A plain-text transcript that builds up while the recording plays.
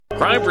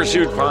Crime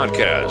Pursuit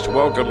Podcast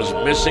welcomes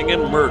Missing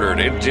and Murdered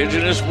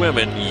Indigenous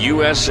Women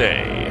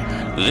USA.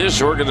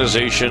 This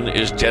organization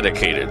is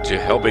dedicated to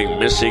helping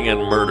missing and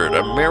murdered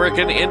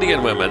American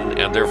Indian women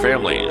and their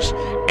families,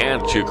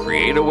 and to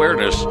create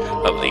awareness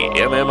of the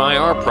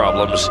MMIR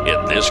problems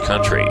in this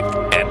country.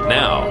 And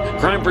now,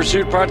 Crime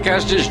Pursuit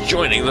Podcast is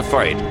joining the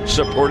fight,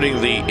 supporting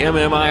the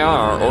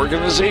MMIR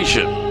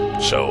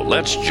organization. So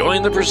let's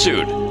join the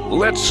pursuit.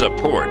 Let's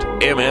support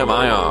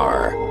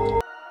MMIR.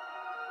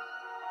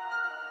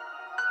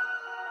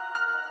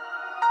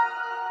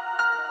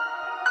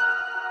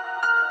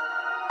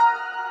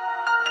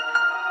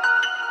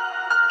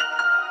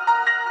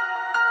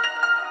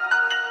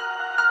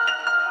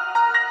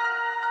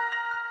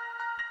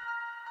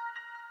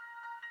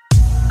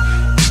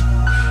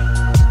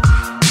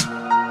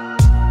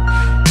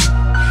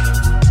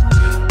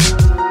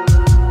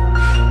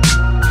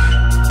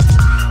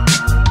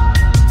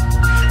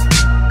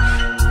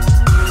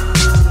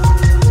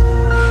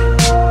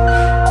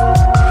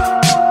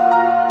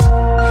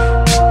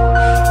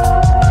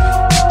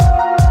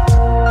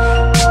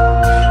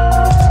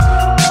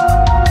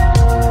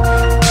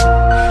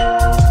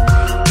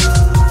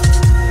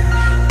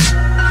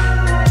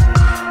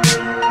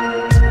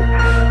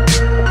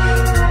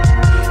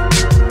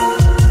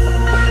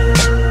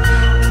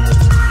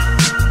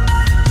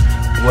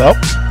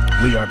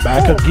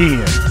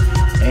 Again,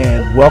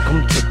 and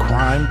welcome to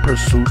Crime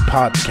Pursuit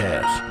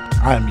Podcast.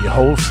 I am your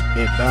host,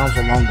 Ed Bounds,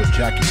 along with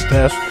Jackie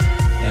Best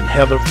and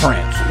Heather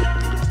France.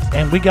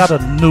 And we got a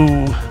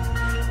new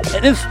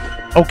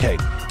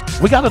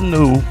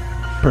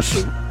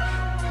pursuit.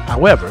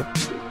 However,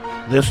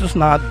 this is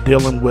not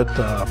dealing with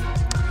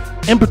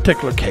in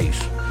particular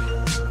case,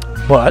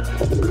 but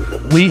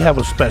we have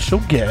a special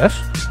guest.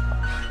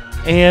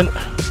 And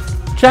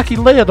Jackie,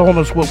 lay it on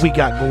us what we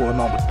got going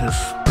on with this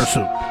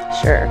pursuit.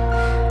 Sure.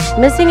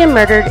 Missing and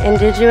Murdered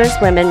Indigenous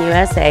Women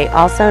USA,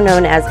 also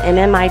known as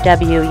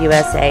Mmiw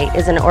USA,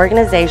 is an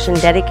organization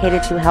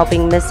dedicated to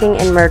helping missing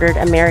and murdered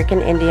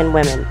American Indian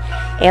women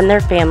and their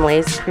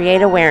families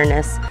create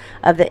awareness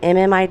of the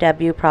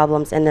MMIW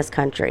problems in this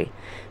country.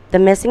 The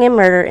Missing and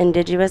Murdered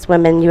Indigenous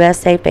Women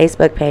USA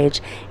Facebook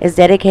page is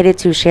dedicated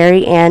to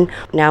Sherry Ann,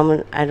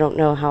 I don't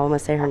know how I'm going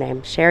to say her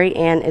name. Sherry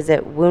Ann, is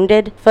it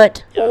Wounded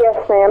Foot?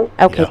 Yes, ma'am.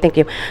 Okay, Thank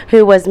you.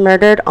 Who was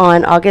murdered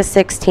on August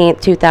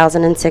 16th,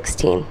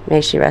 2016.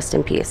 May she rest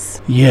in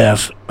peace.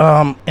 Yes.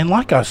 And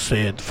like I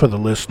said, for the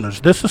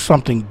listeners, this is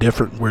something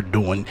different we're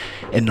doing.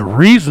 And the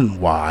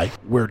reason why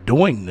we're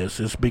doing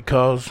this is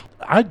because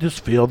I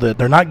just feel that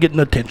they're not getting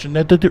the attention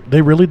that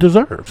they really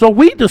deserve. So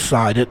we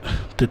decided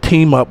to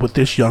team up with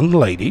this young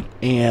lady,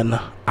 and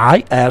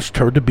I asked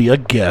her to be a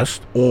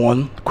guest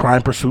on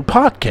Crime Pursuit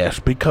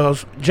Podcast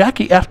because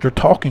Jackie, after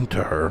talking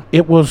to her,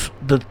 it was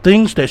the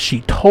things that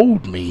she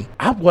told me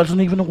I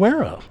wasn't even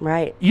aware of.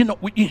 Right. You know,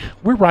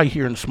 we're right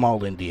here in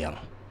small Indiana,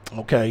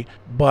 okay?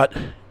 But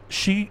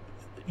she,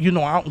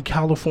 out in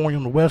California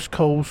on the West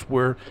Coast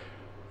where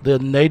the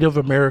Native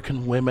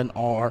American women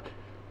are,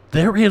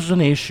 there is an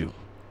issue.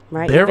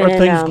 Right. There are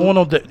things going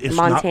on that it's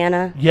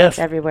Montana. Not, yes,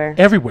 everywhere.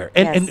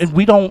 And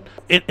we don't.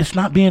 It's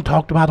not being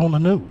talked about on the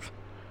news,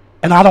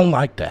 and I don't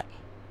like that.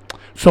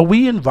 So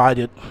we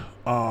invited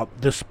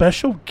this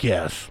special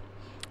guest,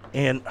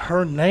 and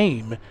her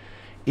name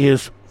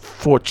is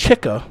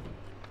Forchika,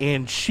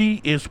 and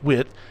she is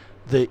with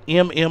the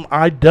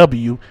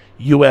Mmiw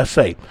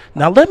USA.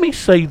 Now let me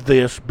say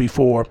this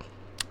before.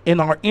 In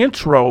our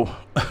intro,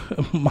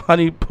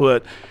 Monty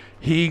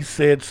he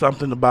said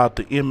something about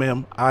the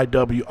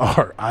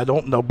MMIWR. I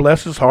don't know.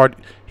 Bless his heart,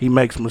 he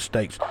makes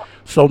mistakes.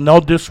 So no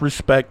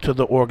disrespect to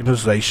the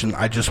organization.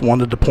 I just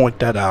wanted to point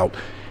that out.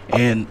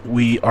 And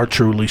we are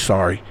truly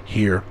sorry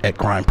here at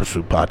Crime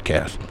Pursuit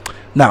Podcast.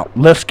 Now,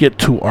 let's get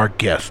to our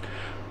guest.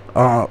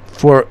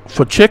 For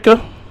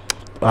Chica,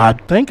 I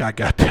think I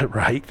got that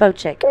right.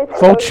 Fochick.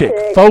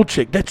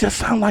 That just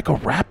sounds like a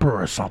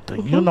rapper or something.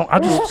 I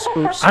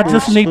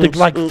just need to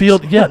feel.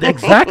 Yeah,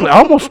 exactly. I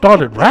almost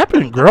started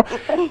rapping, girl.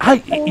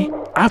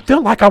 I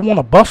feel like I want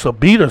to bust a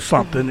beat or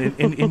something.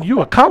 And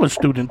you're a college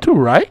student too,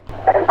 right?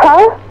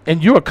 Huh?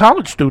 And you're a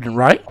college student,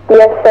 right?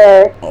 Yes,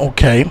 sir.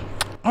 Okay.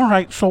 All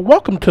right. So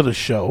welcome to the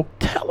show.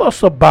 Tell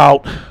us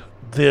about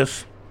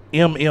this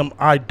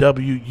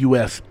Mmiw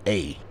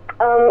USA.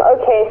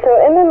 Okay, so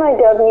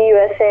Mmiw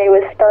USA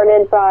was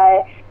started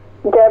by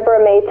Deborah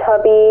May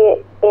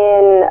Tubby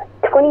in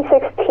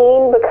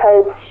 2016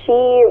 because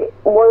she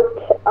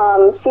lived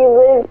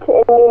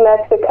in New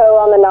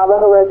Mexico on the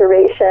Navajo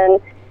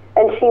Reservation,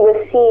 and she was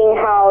seeing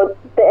how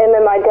the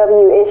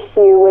MMIW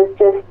issue was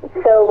just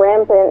so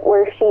rampant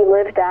where she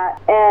lived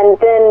at. And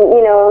then,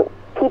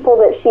 people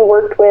that she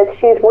worked with,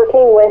 she's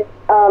working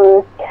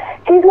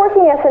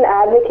as an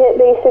advocate,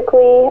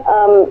 basically,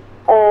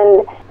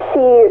 and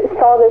she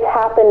saw this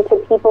happen to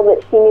people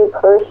that she knew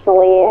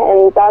personally,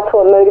 and that's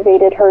what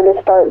motivated her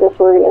to start this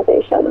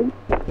organization.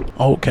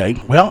 Okay.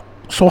 Well,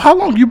 So how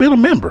long have you been a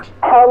member?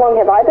 How long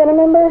have I been a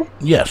member?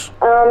 Yes.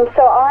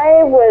 So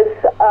I was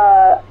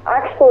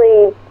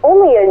actually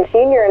only a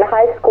junior in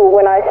high school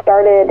when I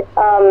started,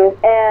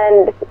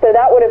 and so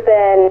that would have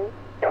been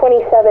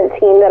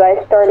 2017 that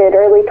I started,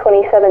 early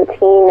 2017,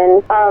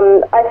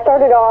 and I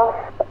started off,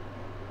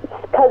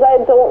 because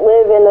I don't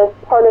live in the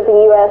part of the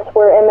U.S.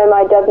 where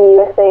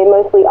Mmiw Usa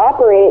mostly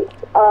operates,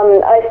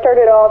 I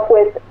started off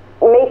with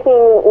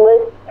making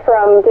lists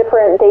from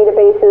different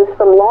databases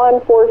from law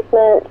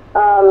enforcement,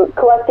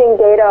 collecting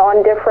data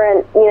on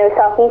different,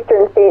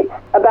 southeastern states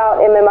about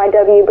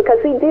Mmiw, because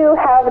we do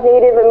have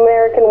Native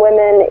American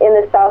women in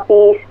the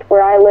southeast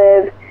where I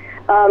live,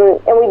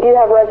 and we do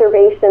have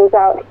reservations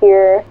out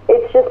here.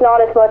 It's just not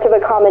as much of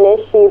a common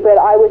issue, but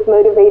I was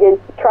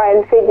motivated to try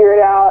and figure it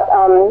out,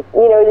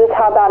 just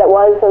how bad it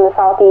was in the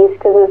southeast,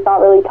 because it's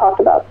not really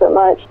talked about so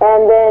much.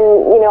 And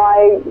then,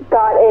 I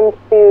got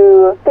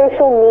into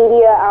social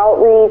media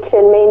outreach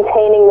and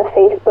maintaining the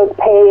Facebook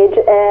page,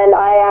 and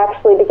I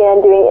actually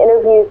began doing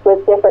interviews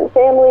with different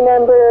family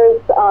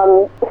members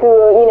who,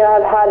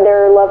 have had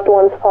their loved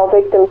ones fall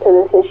victim to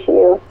this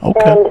issue.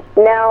 Okay. And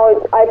now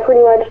I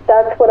pretty much,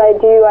 that's what I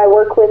do. I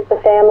work with the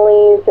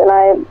families, and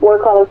I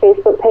work on a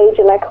Facebook page,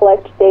 and I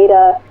collect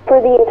data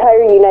for the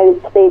entire United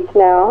States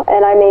now,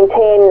 and I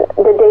maintain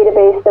the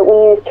database that we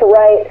use to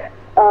write.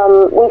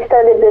 We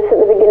started this at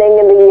the beginning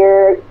of the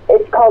year.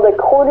 It's called a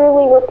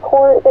quarterly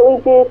report that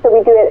we do, so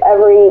we do it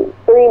every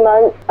 3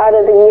 months out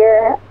of the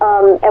year,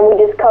 and we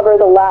just cover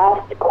the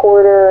last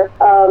quarter,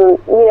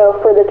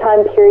 for the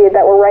time period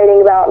that we're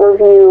writing about,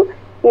 review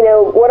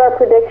what our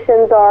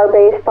predictions are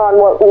based on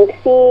what we've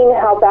seen,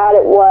 how bad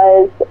it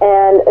was,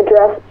 and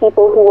address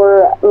people who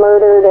were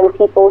murdered and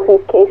people whose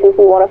cases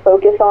we want to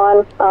focus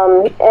on.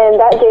 And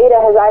that data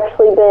has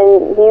actually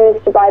been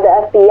used by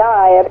the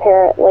FBI,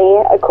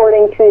 apparently,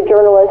 according to a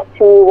journalist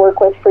who we work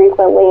with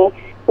frequently,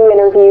 who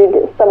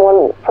interviewed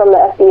someone from the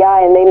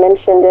FBI, and they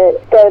mentioned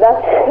it. So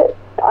that's,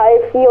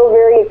 I feel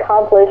very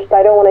accomplished.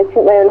 I don't want to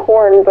toot my own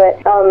horn, but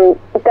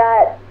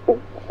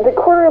the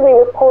quarterly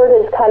report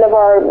is kind of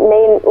our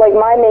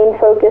my main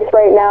focus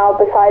right now,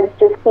 besides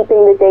just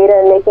keeping the data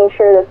and making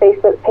sure the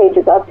Facebook page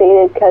is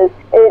updated, because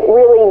it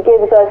really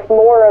gives us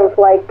more of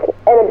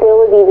an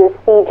ability to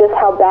see just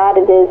how bad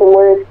it is and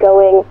where it's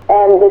going,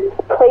 and the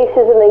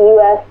places in the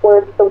U.S.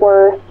 where it's the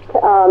worst,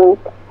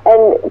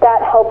 and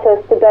that helps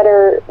us to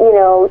better,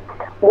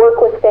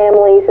 work with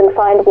families and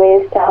find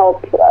ways to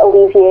help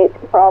alleviate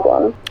the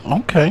problem.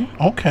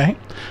 Okay.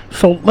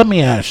 So let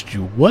me ask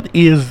you, what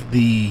is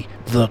the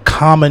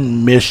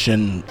common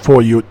mission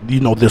for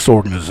this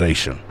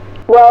organization?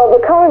 Well,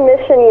 the common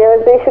mission,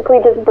 is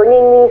basically just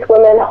bringing these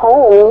women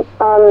home,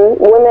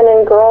 women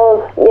and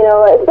girls,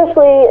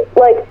 especially,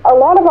 a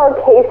lot of our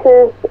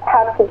cases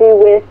have to do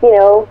with,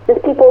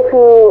 just people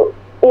who,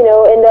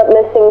 end up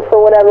missing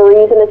for whatever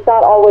reason. It's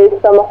not always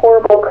some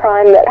horrible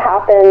crime that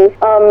happens,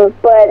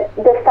 but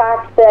the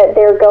fact that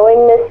they're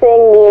going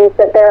missing means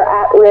that they're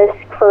at risk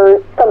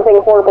for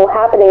something horrible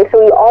happening. So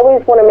we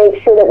always want to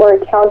make sure that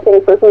we're accounting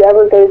for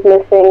whoever goes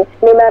missing,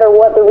 no matter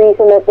what the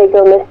reason that they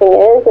go missing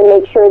is, and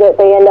make sure that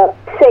they end up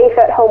safe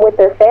at home with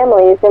their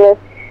families. And if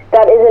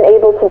that isn't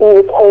able to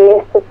be the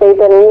case, if they've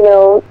been,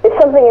 if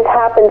something has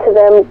happened to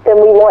them, then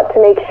we want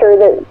to make sure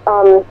that,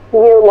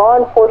 law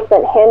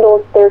enforcement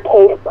handles their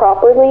case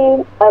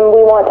properly.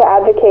 We want to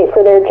advocate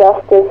for their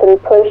justice and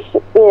push,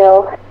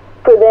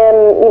 for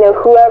them,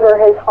 whoever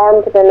has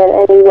harmed them in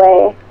any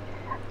way.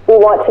 We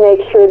want to make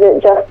sure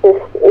that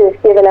justice is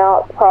given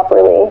out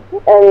properly.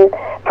 And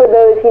for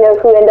those,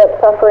 who end up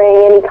suffering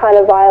any kind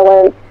of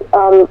violence,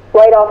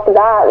 right off the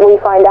bat, when we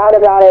find out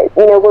about it,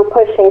 we're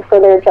pushing for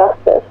their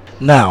justice.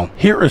 Now,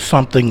 here is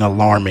something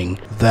alarming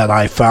that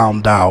I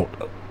found out,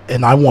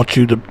 and I want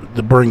you to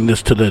bring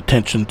this to the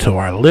attention to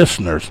our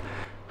listeners.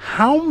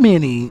 How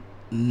many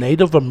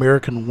Native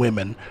American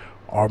women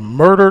are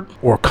murdered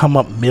or come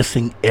up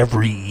missing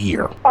every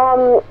year?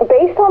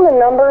 Based on the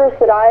numbers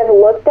that I've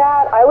looked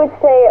at, I would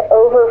say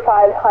over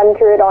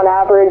 500 on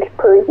average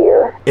per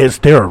year. Is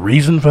there a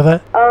reason for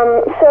that?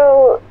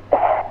 So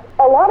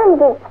a lot of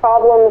the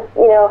problems,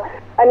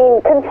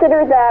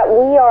 consider that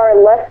we are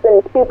less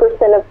than 2%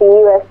 of the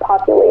U.S.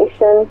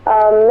 population,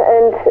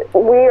 and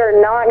we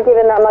are not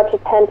given that much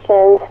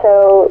attention.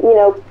 So,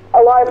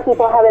 a lot of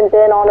people haven't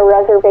been on a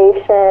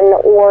reservation,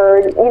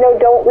 or,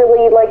 don't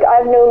really,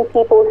 I've known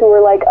people who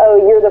were like, oh,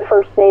 you're the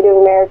first Native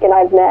American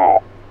I've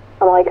met.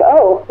 I'm like,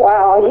 oh,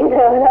 wow,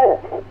 that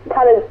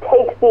kind of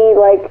takes me,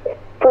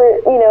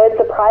 it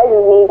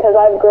surprises me, because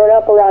I've grown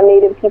up around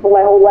Native people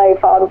my whole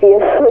life,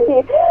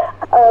 obviously.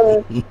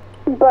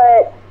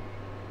 But,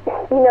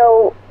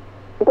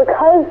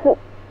 because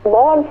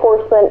law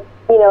enforcement,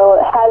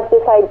 has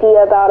this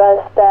idea about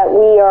us that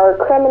we are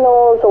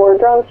criminals or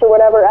drunks or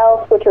whatever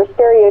else, which are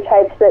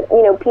stereotypes that,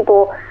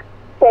 people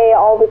say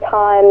all the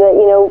time, that,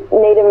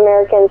 Native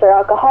Americans are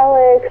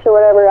alcoholics or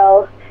whatever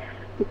else.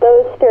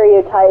 Those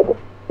stereotypes,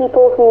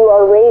 people who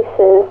are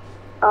racist,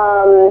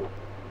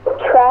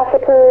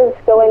 traffickers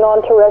going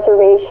onto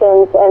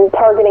reservations and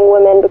targeting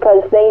women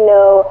because they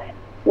know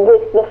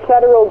with the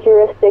federal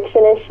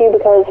jurisdiction issue,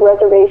 because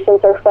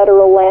reservations are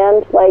federal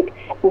land, like,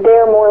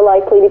 they're more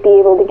likely to be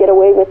able to get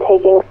away with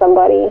taking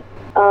somebody.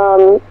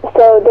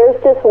 So there's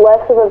just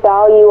less of a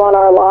value on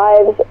our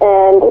lives,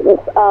 and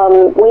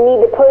we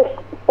need to push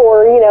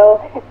for,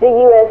 the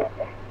U.S.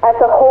 as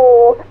a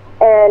whole,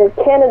 and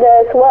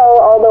Canada as well,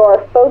 although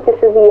our focus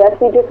is the U.S.,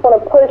 we just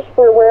want to push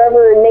for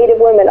wherever Native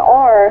women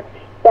are,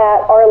 that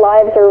our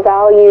lives are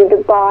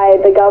valued by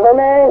the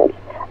government,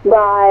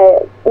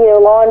 by,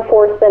 law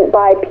enforcement,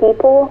 by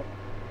people,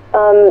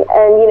 and,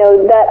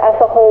 that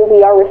as a whole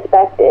we are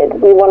respected.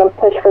 We want to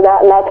push for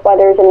that, and that's why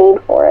there's a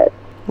need for it.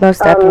 Most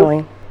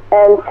definitely.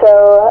 And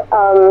so,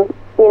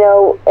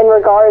 in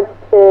regards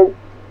to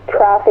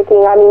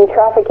trafficking,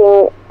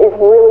 trafficking is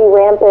really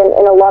rampant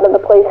in a lot of the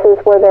places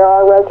where there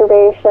are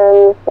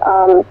reservations,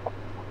 and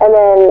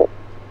then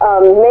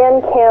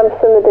man camps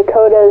in the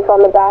Dakotas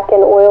on the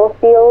back-end oil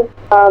fields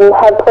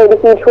have played a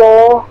huge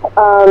role.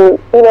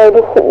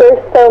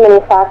 There's so many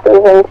factors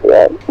into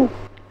it.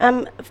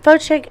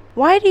 Fochik,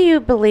 why do you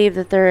believe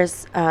that there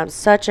is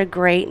such a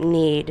great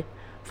need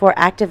for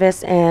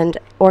activists and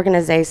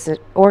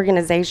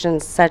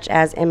organizations such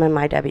as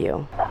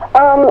MMIW?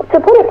 To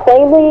put it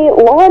plainly,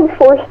 law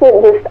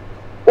enforcement just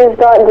is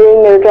not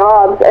doing their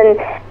jobs, and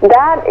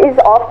that is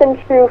often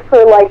true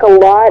for like a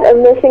lot of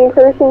missing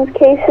persons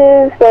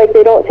cases. Like,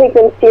 they don't take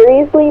them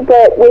seriously,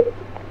 but with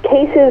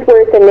cases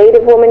where it's a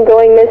Native woman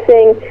going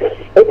missing,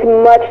 it's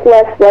much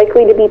less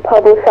likely to be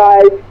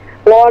publicized.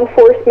 Law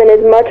enforcement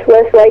is much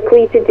less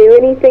likely to do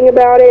anything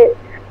about it.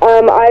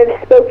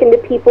 I've spoken to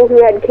people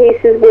who had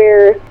cases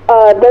where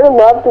their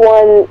loved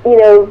one,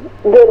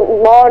 the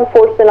law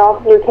enforcement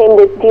officer came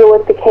to deal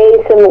with the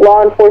case, and the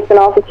law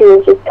enforcement officer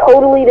was just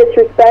totally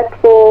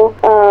disrespectful.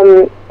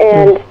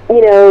 And,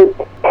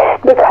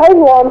 because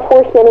law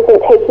enforcement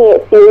isn't taking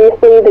it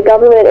seriously, the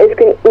government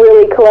isn't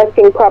really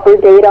collecting proper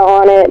data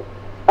on it.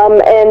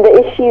 And the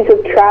issues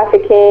of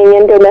trafficking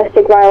and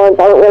domestic violence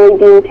aren't really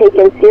being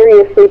taken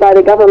seriously by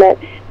the government.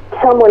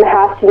 Someone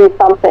has to do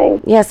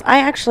something. Yes, I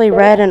actually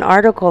read an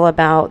article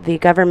about the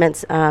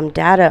government's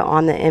data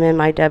on the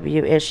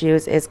MMIW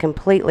issues is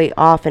completely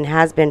off and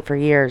has been for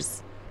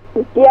years.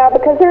 Yeah,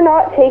 because they're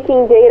not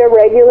taking data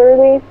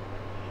regularly,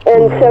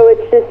 and so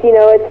it's just,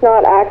 it's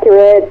not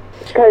accurate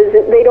because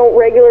they don't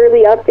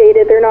regularly update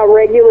it. They're not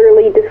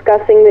regularly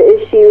discussing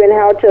the issue and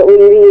how to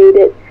alleviate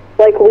it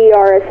like we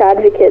are as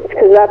advocates,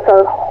 because that's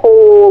our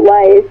whole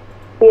life,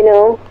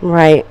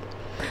 Right.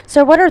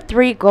 So what are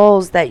 3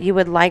 goals that you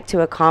would like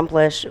to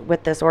accomplish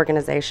with this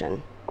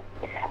organization?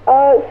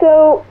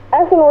 So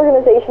as an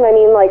organization,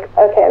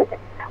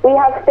 we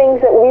have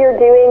things that we are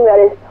doing that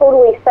is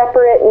totally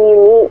separate and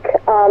unique,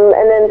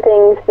 and then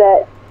things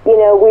that, we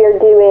are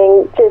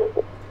doing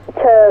just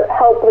to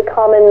help the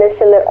common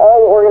mission that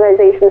all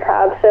organizations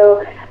have.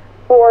 So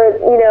for,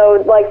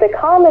 the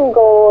common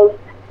goals,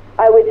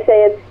 I would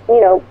say it's,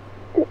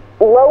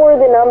 lower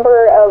the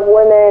number of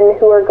women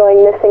who are going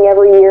missing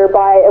every year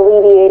by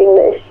alleviating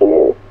the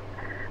issues.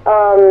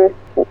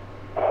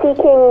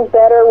 Seeking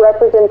better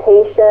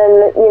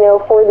representation,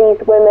 for these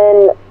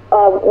women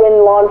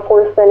when law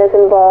enforcement is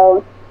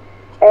involved,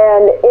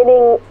 and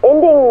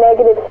ending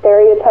negative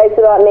stereotypes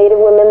about Native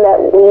women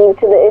that lead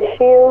to the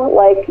issue,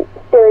 like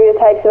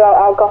stereotypes about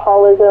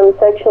alcoholism,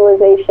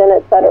 sexualization,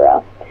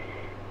 etc.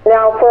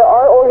 Now, for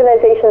our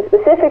organization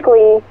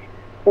specifically,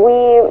 we,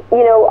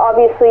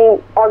 obviously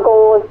our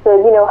goal is to,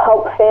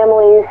 help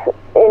families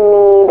in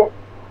need.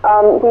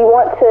 We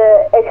want to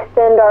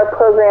extend our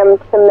program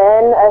to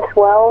men as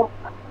well,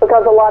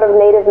 because a lot of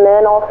Native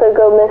men also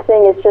go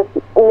missing. It's just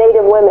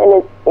Native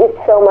women, it's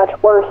so much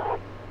worse,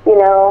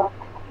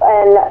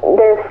 and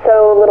there's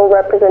so little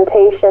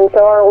representation.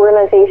 So our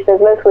organization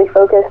is mostly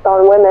focused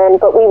on women,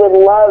 but we would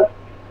love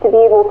to be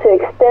able to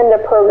extend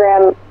a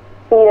program,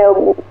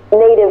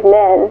 Native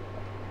men.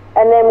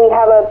 And then we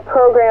have a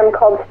program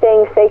called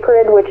Staying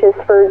Sacred, which is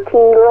for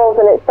teen girls,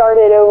 and it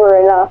started over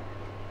in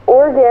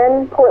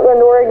Oregon,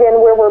 Portland,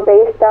 Oregon, where we're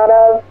based out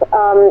of.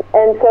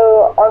 And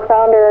so our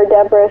founder,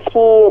 Deborah,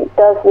 she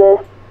does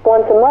this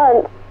once a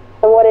month.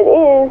 And what it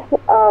is,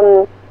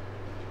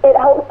 it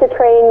helps to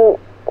train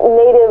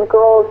Native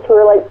girls who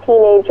are like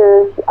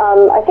teenagers,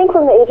 I think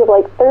from the age of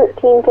like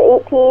 13 to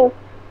 18.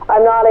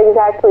 I'm not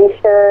exactly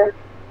sure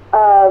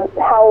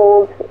how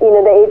old,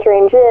 the age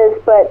range is,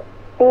 but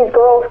these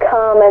girls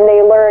come and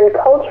they learn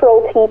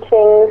cultural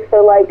teachings,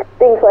 so like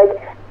things like,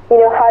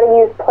 how to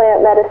use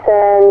plant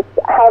medicines,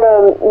 how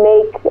to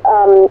make,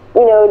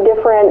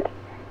 different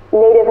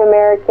Native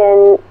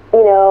American,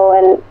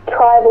 and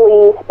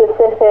tribally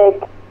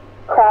specific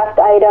craft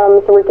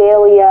items,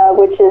 regalia,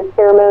 which is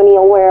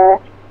ceremonial wear,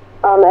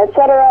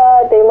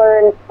 etc. They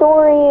learn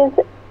stories,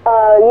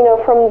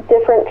 from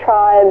different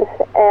tribes,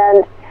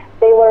 and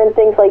they learn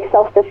things like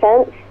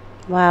self-defense.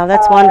 Wow,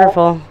 that's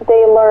wonderful.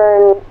 They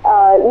learn,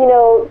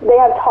 they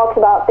have talks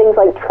about things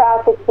like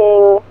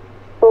trafficking,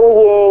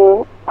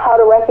 bullying, how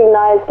to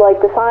recognize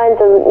like the signs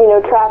of,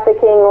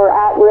 trafficking or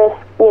at-risk,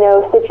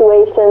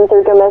 situations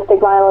or domestic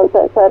violence,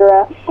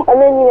 etc.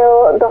 And then,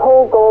 the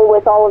whole goal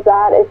with all of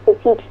that is to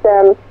teach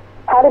them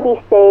how to be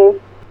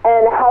safe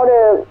and how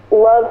to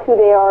love who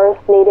they are as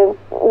Native,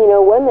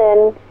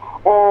 women,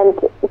 and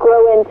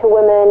grow into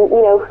women,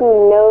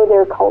 who know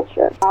their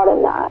culture out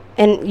in that.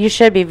 And you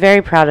should be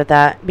very proud of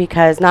that,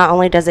 because not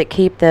only does it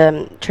keep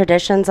the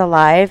traditions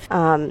alive,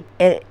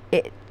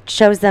 it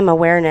shows them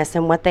awareness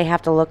and what they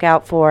have to look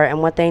out for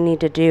and what they need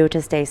to do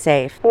to stay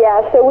safe.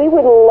 Yeah, so we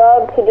would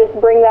love to just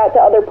bring that to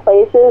other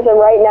places, and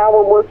right now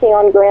we're working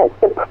on grants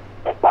to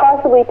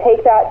possibly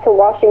take that to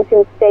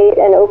Washington State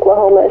and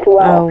Oklahoma as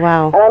well. Oh,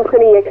 wow. And I'm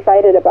pretty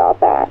excited about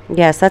that.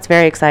 Yes, that's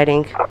very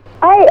exciting.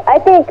 I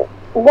think,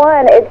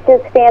 one, it's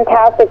just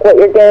fantastic what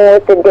you're doing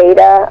with the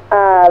data,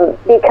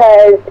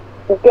 because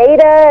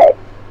data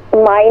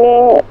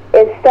mining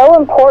is so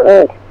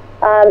important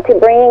to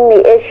bringing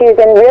the issues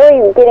and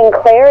really getting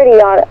clarity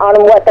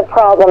on what the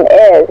problem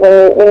is.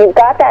 When you've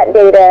got that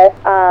data,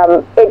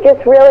 it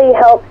just really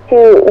helps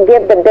to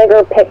give the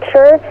bigger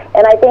picture,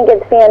 and I think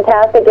it's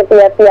fantastic if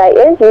the FBI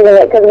is using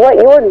it, because what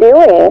you're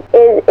doing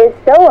is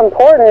so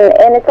important,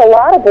 and it's a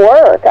lot of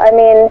work. I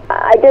mean,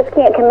 I just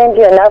can't commend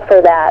you enough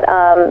for that.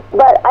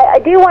 But I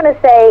do want to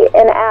say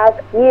and ask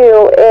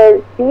you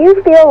is, do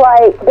you feel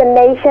like the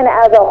nation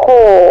as a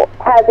whole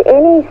has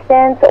any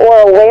sense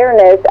or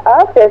awareness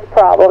of this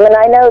problem? And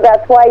I know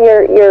that's why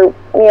you're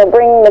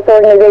bringing this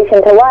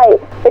organization to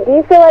light. But do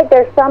you feel like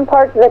there's some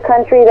parts of the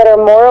country that are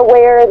more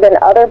aware than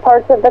other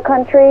parts of the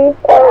country,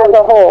 or as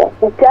a whole?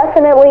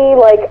 Definitely,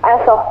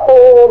 as a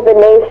whole, the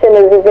nation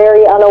is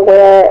very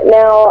unaware.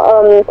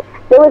 Now,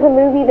 there was a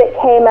movie that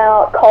came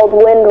out called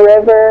Wind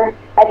River.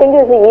 I think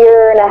it was a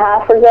year and a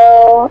half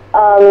ago,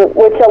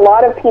 which a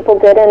lot of people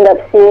did end up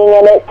seeing,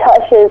 and it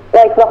touches,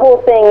 the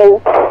whole thing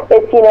is,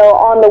 it's,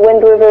 on the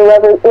Wind River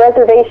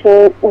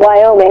Reservation,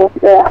 Wyoming.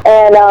 Yeah.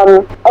 And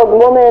a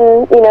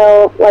woman,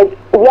 a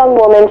young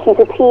woman, she's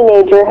a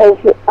teenager, has,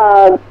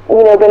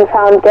 been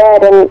found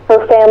dead, and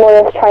her family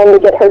is trying to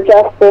get her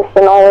justice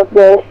and all of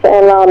this,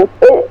 and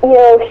it,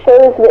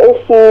 shows the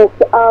issues.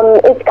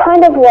 It's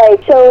kind of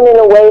shown in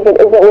a way that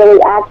isn't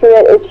really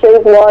accurate. It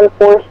shows law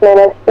enforcement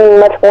as being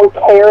much more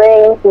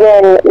caring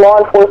than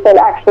law enforcement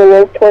actually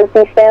is towards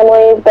these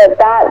families, but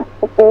that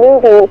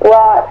movie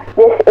brought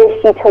this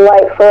issue to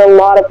light for a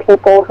lot of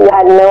people who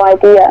had no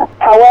idea.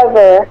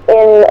 However,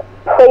 in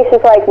places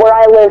like where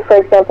I live, for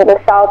example, the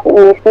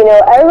Southeast,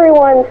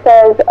 everyone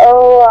says,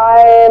 oh,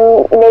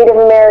 I'm Native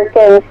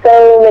American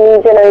so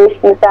many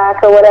generations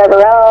back or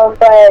whatever else,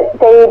 but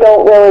they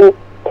don't really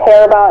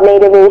care about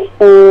Native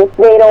issues.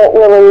 They don't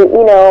really,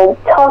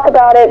 talk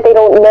about it. They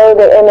don't know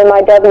that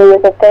MMIW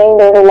is a thing.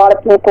 There's a lot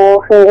of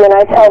people who, when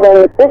I tell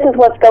them this is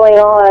what's going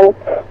on,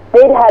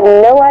 they'd had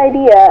no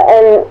idea.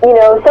 And,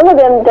 some of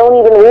them don't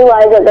even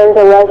realize that there's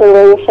a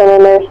reservation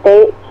in their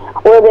state,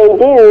 or they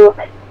do,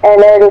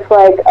 and they're just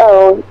I,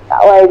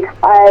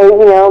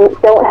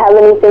 don't have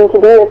anything to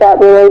do with that,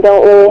 really.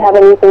 Don't really have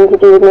anything to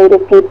do with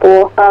Native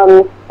people.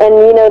 And,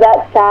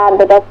 that's sad,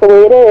 but that's the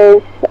way it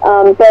is.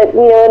 But,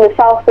 in the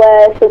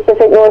Southwest,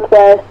 Pacific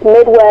Northwest,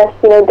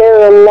 Midwest, there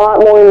are a lot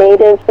more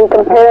natives in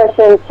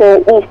comparison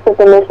to east of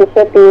the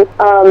Mississippi.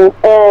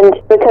 And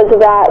because of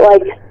that,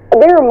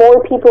 there are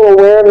more people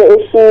aware of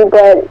the issue,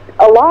 but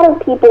a lot of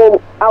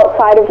people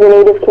outside of the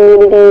Native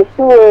communities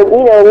who are,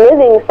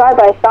 living side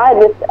by side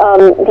with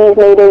these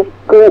Native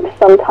groups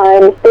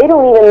sometimes, they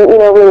don't even,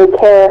 really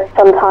care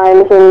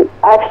sometimes, and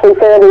actually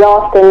fairly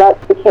often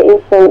that's the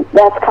case, and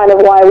that's kind of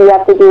why we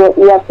have to do what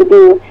we have to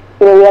do.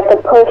 We have to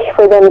push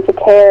for them to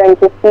care and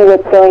to see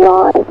what's going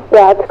on.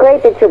 Yeah, it's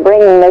great that you're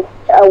bringing this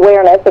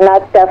awareness, and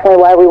that's definitely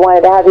why we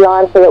wanted to have you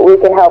on, so that we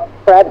can help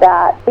spread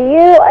that. Do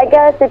you, I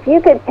guess, if you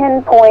could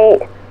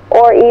pinpoint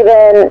or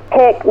even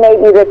pick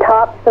maybe the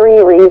top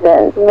 3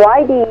 reasons,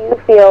 why do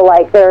you feel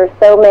like there are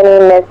so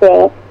many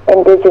missing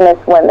Indigenous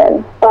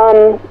women?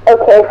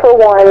 Okay, for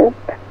one,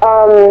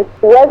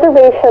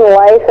 reservation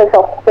life as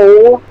a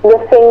whole, the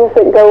things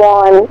that go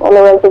on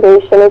the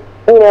reservation, it's,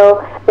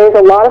 there's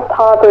a lot of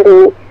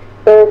poverty,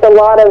 there's a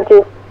lot of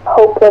just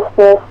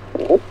hopelessness,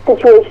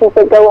 situations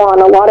that go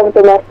on, a lot of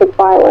domestic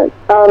violence.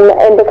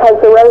 And because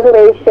the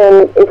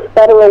reservation is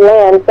federal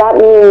land, that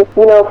means,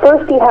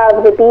 first you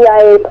have the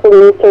BIA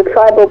police or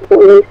tribal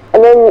police,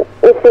 and then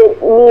if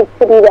it needs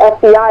to be the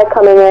FBI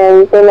coming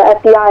in, then the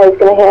FBI is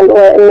going to handle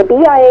it. And the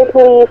BIA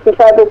police and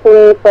tribal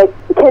police,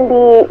 can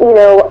be,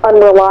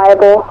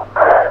 unreliable,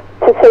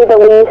 to say the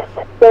least.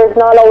 There's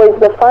not always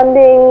the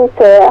funding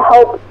to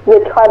help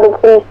the tribal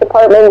police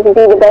departments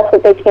be the best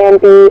that they can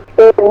be.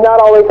 There's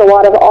not always a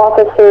lot of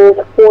officers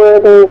for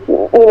these,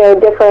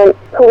 different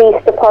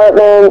police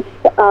departments.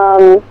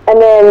 And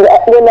then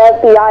when the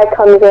FBI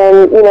comes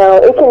in,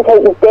 it can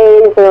take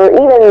days or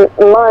even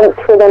months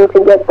for them to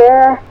get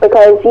there,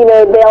 because,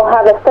 they'll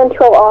have a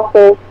central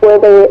office where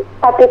they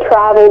have to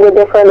travel to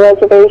different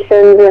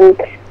reservations, and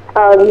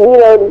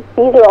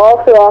these are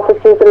also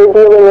officers that are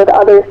dealing with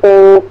other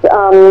things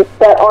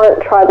that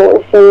aren't tribal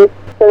issues.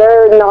 So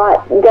they're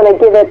not going to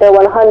give it their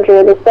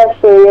 100,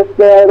 especially if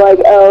they're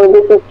oh,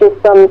 this is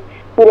just some,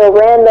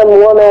 random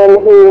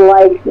woman who,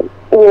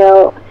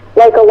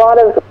 a lot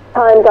of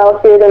times I'll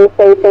hear them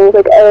say things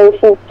oh,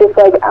 she's just,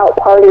 out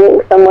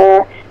partying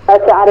somewhere.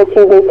 That's the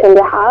attitude they tend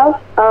to have.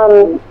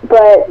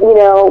 But, you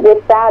know,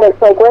 with that,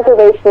 it's like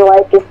reservation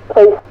life just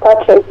plays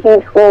such a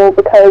huge role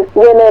because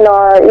women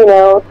are, you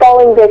know,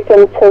 falling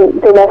victim to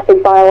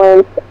domestic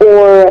violence,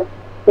 or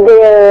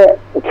they're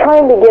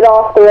trying to get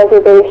off the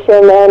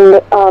reservation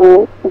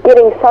and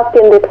getting sucked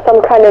into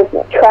some kind of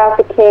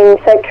trafficking,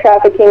 sex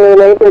trafficking or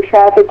labor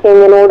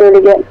trafficking in order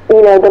to get,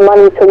 you know, the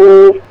money to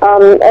leave.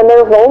 And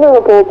they're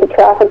vulnerable to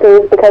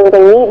traffickers because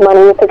they need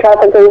money. If the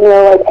traffickers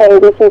know, like, hey,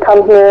 we can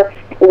come here,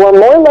 we're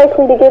more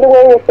likely to get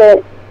away with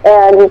it,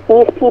 and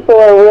these people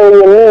are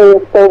really in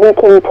need, so we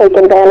can take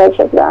advantage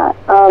of that.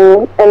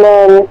 And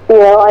then, you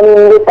know, I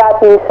mean, with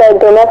that being said,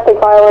 domestic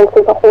violence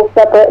is a whole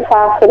separate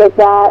facet of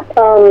that.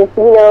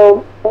 You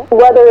know,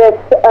 whether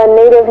it's a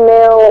Native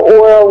male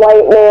or a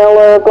white male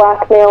or a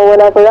black male,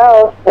 whatever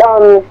else,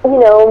 you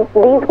know,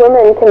 these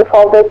women can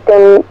fall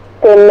victim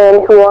to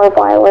men who are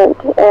violent,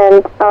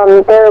 and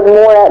they're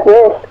more at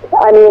risk.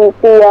 I mean,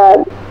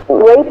 the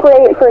rape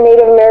rate for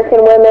Native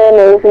American women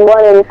is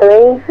 1 in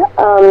 3.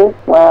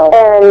 Wow.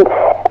 And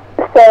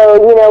so,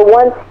 you know,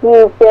 once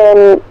you've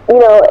been, you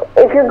know,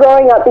 if you're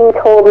growing up being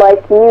told,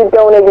 like, you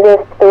don't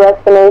exist to the rest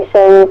of the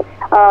nation,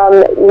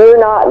 you're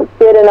not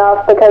good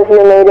enough because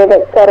you're Native,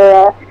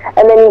 etc.,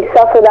 and then you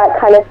suffer that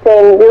kind of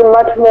thing, you're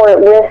much more at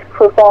risk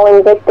for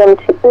falling victim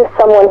to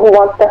someone who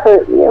wants to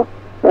hurt you.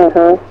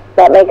 Mm-hmm.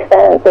 That makes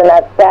sense, and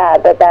that's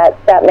sad, but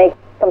that makes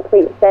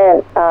complete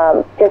sense,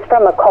 just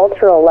from a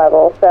cultural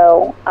level.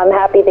 So I'm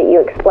happy that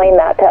you explained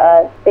that to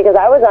us, because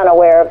I was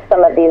unaware of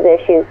some of these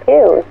issues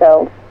too.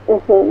 So.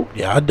 Mm-hmm.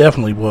 Yeah, I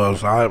definitely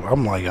was.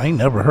 I'm like, I ain't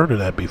never heard of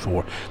that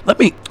before. Let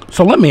me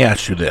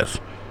ask you this: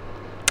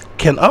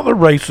 can other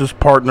races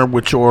partner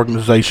with your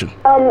organization?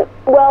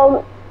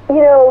 Well, you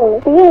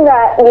know, being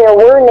that, you know,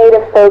 we're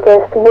Native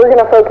focused, we're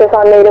going to focus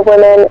on Native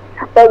women,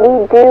 but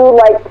we do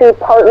like to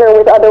partner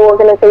with other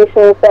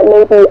organizations that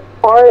maybe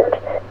aren't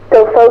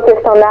so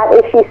focused on that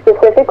issue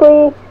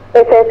specifically.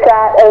 If it's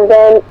at an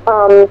event,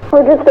 or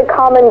just a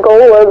common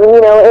goal of,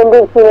 you know,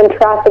 ending human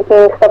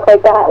trafficking, stuff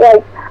like that.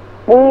 Like,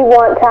 we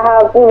want to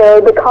have, you know,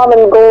 the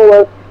common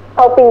goal of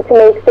helping to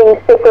make things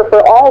safer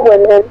for all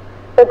women,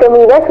 but then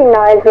we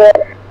recognize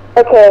that,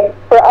 okay,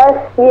 for us,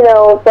 you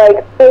know,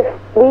 like, if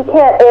we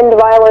can't end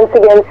violence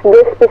against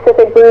this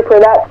specific group or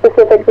that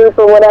specific group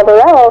or whatever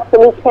else,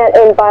 then we can't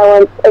end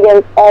violence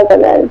against all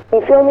women.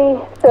 You feel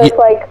me? So it's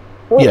like,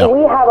 we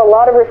have a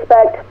lot of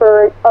respect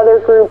for other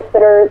groups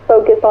that are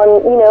focused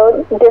on, you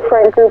know,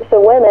 different groups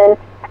of women.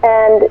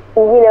 And,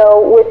 you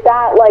know, with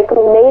that, like,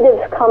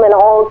 Natives come in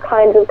all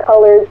kinds of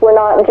colors. We're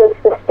not just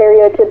the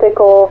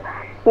stereotypical,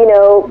 you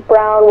know,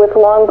 brown with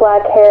long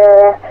black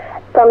hair.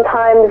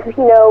 Sometimes,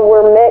 you know,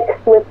 we're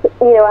mixed with,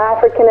 you know,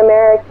 African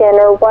American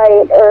or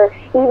white or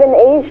even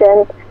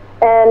Asian.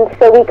 And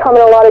so we come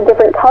in a lot of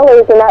different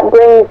colors, and that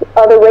brings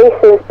other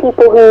races,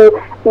 people who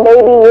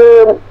maybe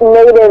you're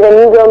Native and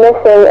you go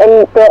missing,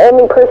 and the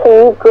only person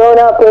you've grown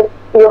up with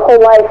your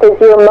whole life is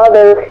your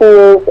mother,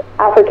 who is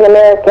African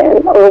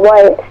American or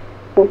white.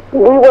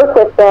 We work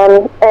with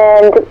them,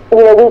 and,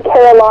 you know, we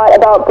care a lot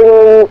about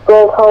bringing these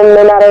girls home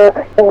no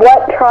matter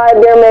what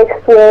tribe they're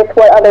mixed with,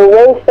 what other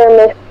race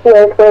they're mixed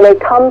with, where they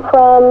come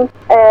from.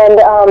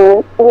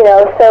 And, you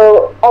know,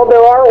 so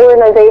although our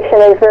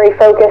organization is very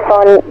focused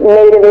on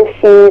Native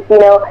issues, you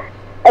know,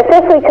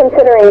 especially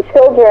considering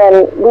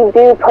children, we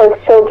do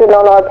post children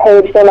on our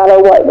page no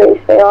matter what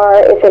race they are,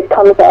 if it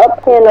comes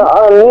up and,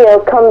 you know,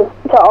 comes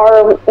to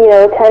our, you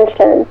know,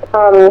 attention.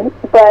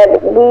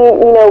 But we,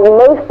 you know,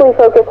 mostly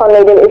focus on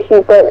Native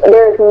issues, but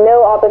there is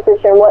no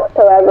opposition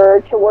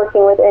whatsoever to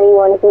working with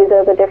anyone who is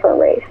of a different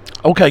race.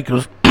 Okay,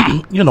 because,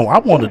 you know, I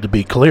wanted to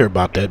be clear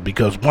about that,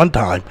 because one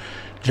time,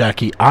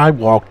 Jackie, I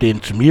walked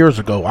in some years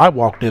ago, I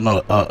walked in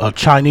a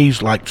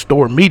Chinese, like,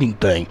 store meeting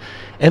thing,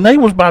 and they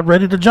was about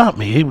ready to jump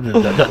me. He was,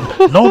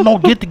 no,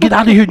 get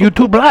out of here, you're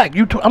too black.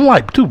 I'm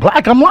like, too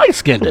black? I'm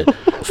light-skinned.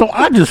 So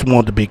I just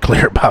wanted to be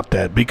clear about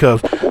that,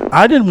 because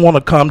I didn't want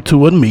to come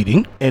to a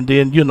meeting, and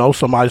then, you know,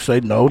 somebody say,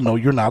 no,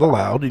 you're not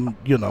allowed, and,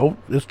 you know,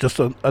 it's just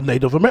a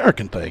Native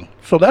American thing.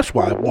 So that's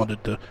why I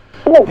wanted to,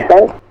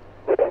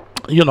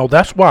 you know,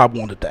 that's why I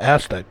wanted to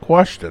ask that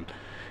question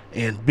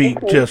and be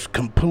just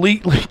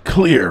completely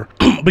clear,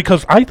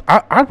 because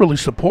I really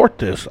support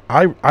this.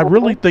 I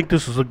really think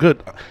this is a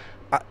good,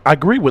 I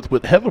agree with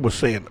what Heather was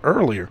saying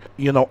earlier.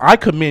 You know, I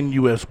commend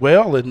you as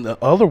well and the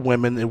other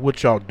women in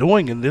what y'all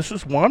doing, and this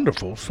is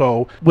wonderful.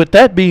 So with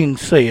that being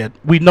said,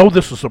 we know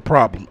this is a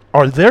problem.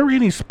 Are there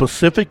any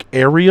specific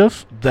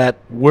areas that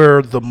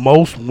where the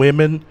most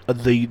women,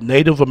 the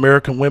Native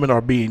American women,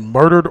 are being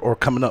murdered or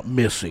coming up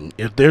missing?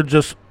 If they're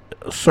just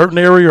a certain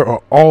area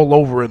or all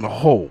over in the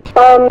whole?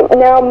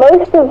 Now,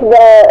 most of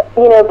the,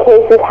 you know,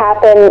 cases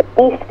happen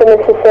east of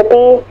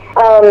Mississippi.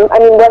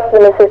 West of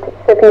the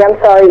Mississippi, I'm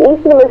sorry.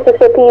 East of the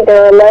Mississippi,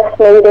 there are less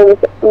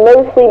natives,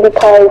 mostly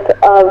because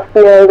of,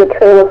 you know, the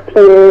Trail of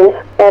Tears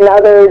and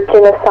other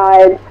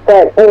genocides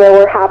that, you know,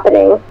 were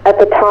happening at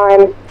the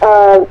time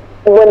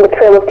when the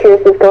Trail of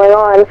Tears was going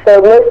on.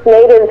 So most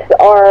natives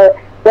are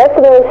west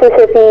of the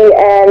Mississippi,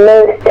 and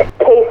most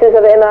cases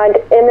of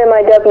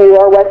MMIW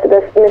are west of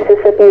the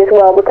Mississippi as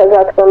well, because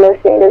that's where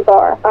most natives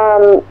are.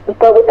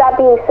 But with that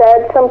being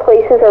said, some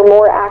places are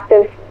more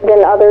active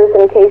than others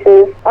in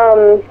cases.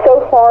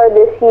 So far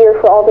this year,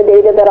 for all the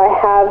data that I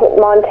have,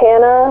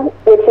 Montana,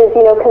 which is,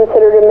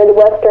 considered a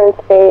Midwestern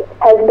state,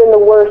 has been the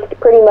worst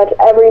pretty much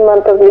every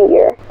month of the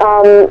year.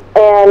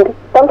 And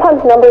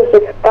sometimes numbers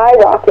just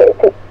skyrocket,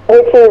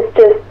 which is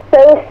just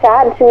so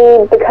sad to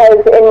me,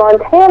 because in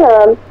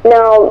Montana,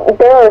 now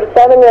there are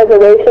 7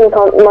 reservations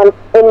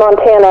in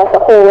Montana as a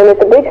whole, and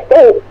it's a big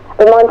state.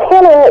 But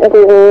Montana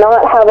does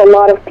not have a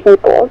lot of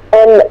people.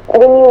 And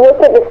when you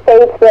look at the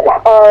states that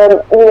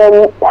are,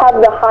 have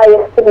the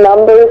highest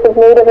numbers of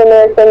Native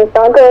Americans,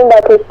 not going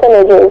by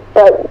percentages,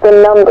 but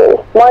the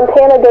numbers,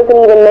 Montana doesn't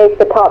even make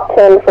the top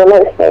 10 for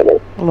most natives.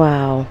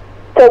 Wow.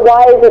 So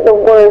why is it the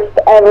worst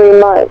every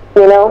month,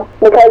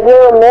 Because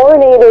there are more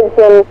natives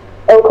in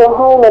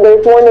Oklahoma,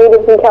 there's more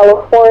natives in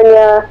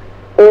California,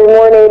 there's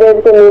more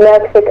natives in New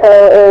Mexico,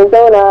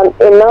 Arizona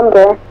in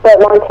number, but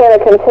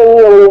Montana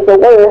continually is the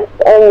worst.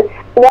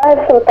 And I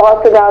have some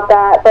thoughts about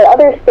that, but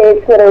other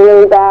states that are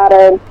really bad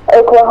are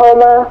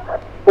Oklahoma,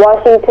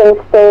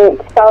 Washington State,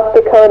 South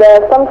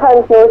Dakota,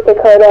 sometimes North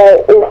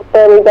Dakota is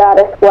fairly bad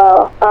as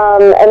well,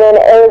 and then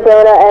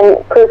Arizona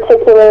and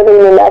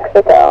particularly New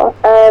Mexico.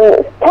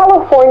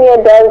 California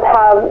does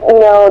have,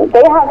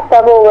 they have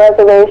several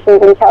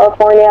reservations in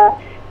California,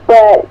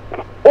 but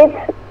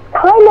it's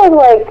kind of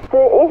like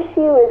the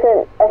issue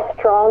isn't as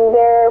strong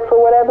there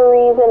for whatever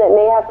reason. It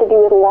may have to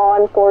do with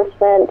law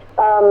enforcement,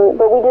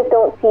 but we just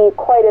don't see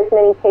quite as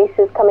many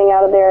cases coming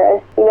out of there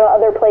as,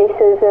 other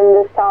places in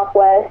the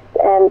Southwest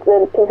and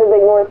the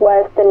Pacific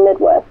Northwest and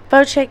Midwest.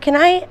 Foche, can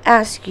I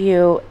ask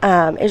you,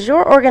 is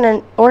your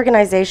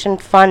organization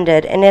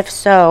funded, and if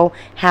so,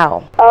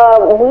 how?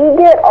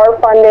 We get our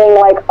funding,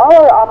 like all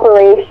our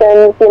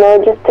operations,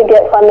 just to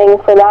get funding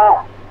for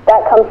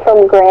that comes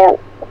from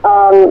grants.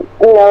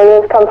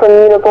 Those come from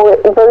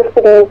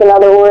universities and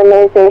other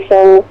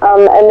organizations,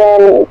 and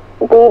then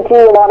we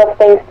do a lot of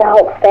things to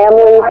help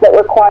families that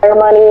require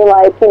money,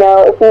 like,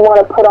 if you want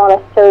to put on a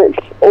search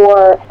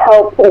or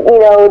help,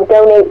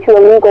 donate to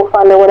a legal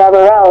fund or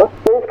whatever else.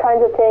 Those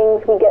kinds of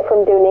things we get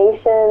from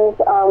donations.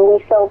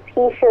 We sell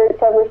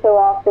T-shirts every so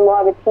often. We'll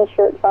have a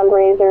T-shirt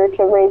fundraiser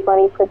to raise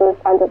money for those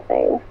kinds of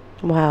things.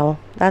 Wow,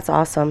 that's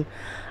awesome.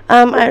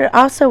 I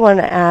also want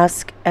to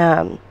ask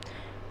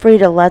for you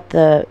to let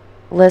the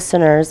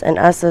listeners and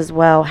us as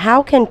well,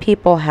 how can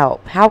people help?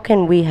 How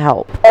can we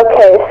help?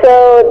 Okay,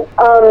 so,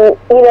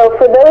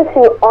 for those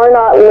who are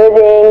not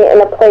living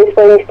in a place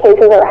where these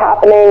cases are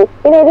happening,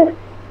 just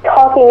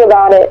talking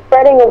about it,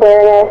 spreading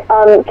awareness,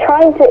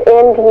 trying to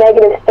end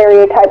negative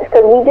stereotypes,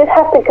 because we just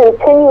have to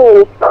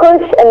continually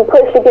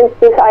push against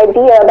this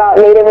idea about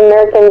Native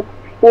Americans,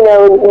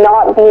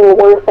 not being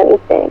worth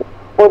anything,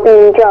 or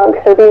being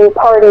drunks, or being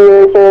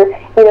partiers, or,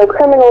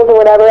 criminals or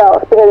whatever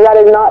else, because that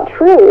is not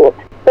true.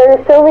 There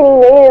are so many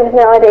natives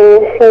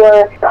nowadays who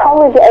are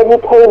college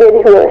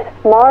educated, who are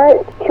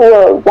smart, who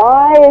are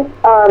wise,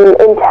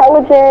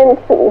 intelligent,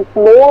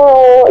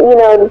 moral.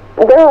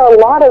 There are a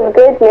lot of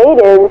good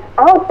natives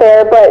out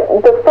there,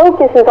 but the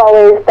focus is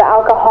always the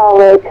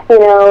alcoholics,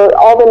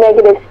 all the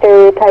negative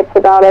stereotypes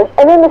about us.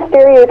 And then the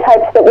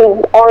stereotypes that we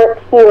aren't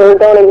here,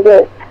 don't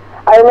exist.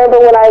 I remember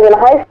when I was in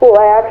high school,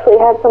 I actually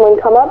had someone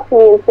come up to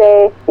me and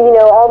say,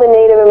 all the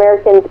Native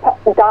Americans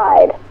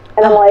died.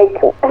 And I'm like,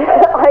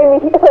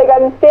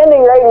 I'm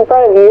standing right in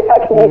front of you.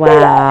 How can you say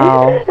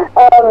that?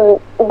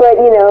 But,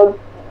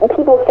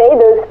 people say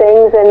those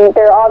things, and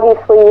they're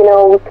obviously,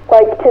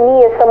 to me,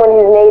 as someone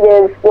who's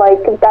Native,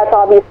 that's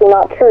obviously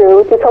not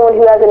true. To someone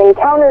who hasn't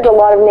encountered a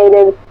lot of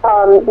Natives,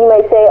 you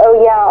might say,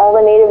 oh, yeah, all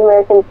the Native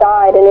Americans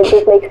died, and it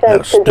just makes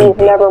sense because you've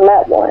never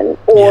met one.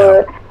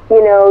 Or,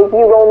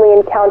 you've only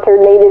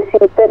encountered Natives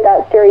who fit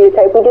that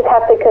stereotype. We just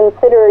have to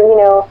consider,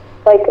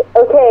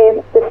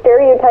 okay, the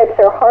stereotypes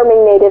are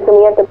harming Natives, and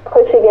we have to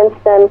push against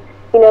them,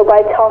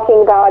 by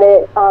talking about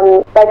it,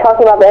 by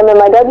talking about the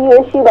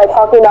MMIW issue, by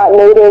talking about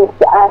Natives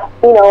as,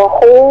 a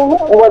whole,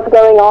 what's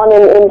going on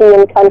in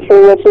Indian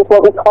country, which is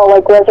what we call,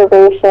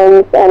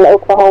 reservations, and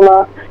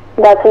Oklahoma,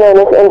 that's known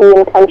as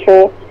Indian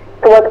country.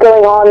 So what's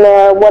going on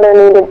there, what are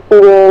Natives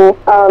doing,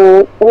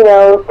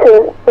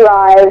 to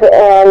thrive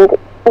and,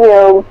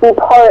 be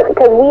part,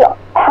 because we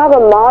have a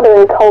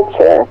modern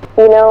culture,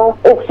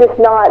 it's just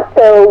not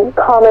so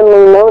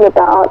commonly known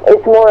about.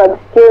 It's more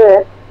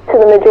obscure to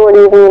the majority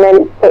of the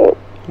United States.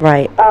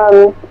 Right.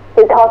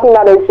 So talking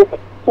about it is just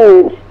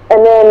huge.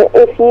 And then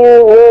if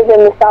you live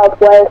in the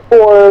Southwest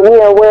or,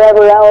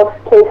 wherever else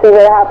cases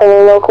are happening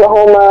in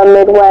Oklahoma,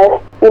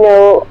 Midwest,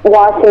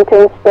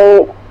 Washington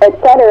State,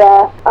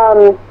 etc.,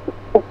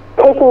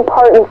 taking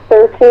part in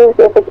searches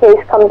if a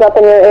case comes up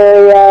in your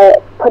area,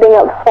 putting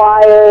up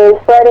flyers,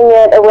 spreading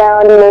it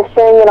around,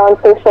 sharing it on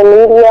social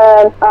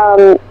media,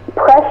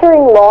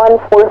 pressuring law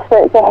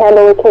enforcement to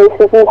handle the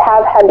cases. We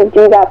have had to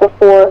do that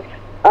before,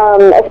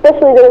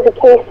 Especially there was a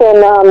case in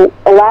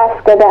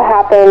Alaska that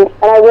happened,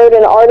 and I wrote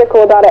an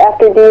article about it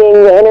after doing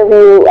the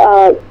interview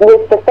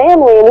with the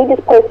family, and we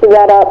just posted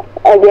that up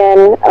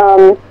again.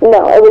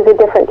 No, it was a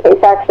different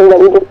case actually that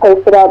we just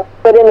posted up,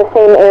 but in the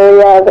same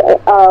area of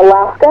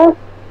Alaska.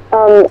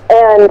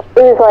 And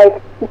it was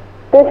like,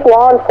 this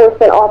law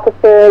enforcement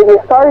officer, the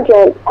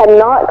sergeant, had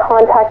not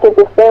contacted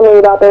this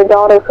family about their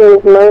daughter who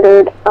was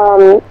murdered.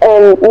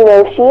 And, you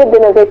know, she had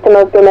been a victim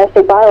of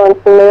domestic violence,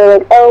 and they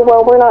were like, oh,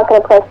 well, we're not going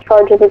to press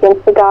charges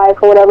against the guy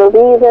for whatever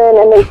reason.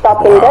 And they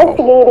stopped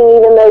investigating,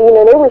 even though, you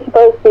know, they were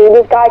supposed to.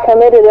 This guy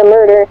committed a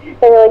murder.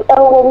 They were like,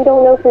 oh, well, we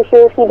don't know for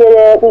sure if he did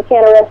it. We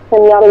can't arrest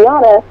him, yada,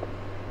 yada.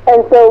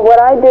 And so what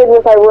I did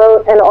was I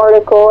wrote an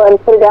article and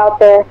put it out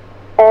there,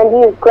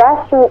 and use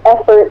grassroots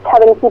efforts,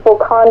 having people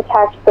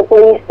contact the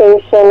police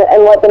station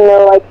and let them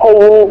know, like, hey,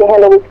 you need to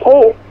handle this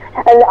case.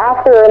 And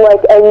after,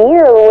 like, a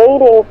year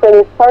waiting for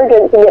the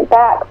sergeant to get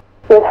back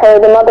with her,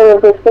 the mother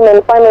of this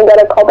woman finally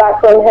got a call back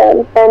from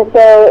him. And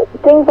so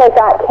things like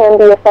that can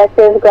be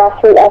effective,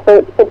 grassroots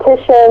efforts,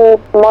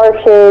 petitions,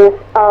 marches,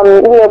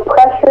 you know,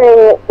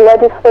 pressuring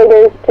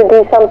legislators to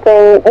do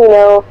something, you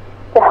know,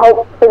 to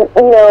help,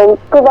 you know,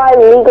 provide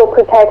legal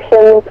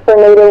protections for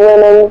Native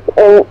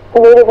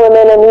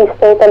women in these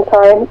states. I'm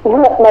sorry,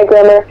 my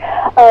grammar.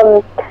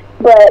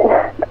 But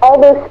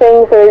all those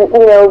things are,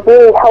 you know,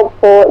 really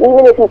helpful,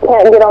 even if you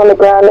can't get on the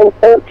ground and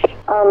search.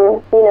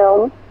 You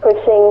know,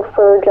 pushing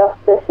for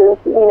justice is,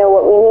 you know,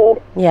 what we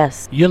need.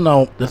 Yes. You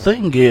know, the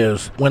thing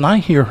is, when I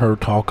hear her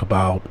talk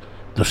about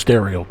the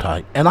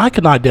stereotype, and I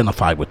can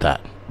identify with that,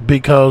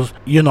 because,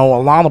 you know,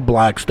 a lot of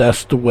blacks,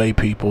 that's the way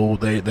people,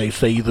 they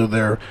say either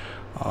they're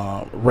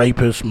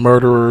rapists,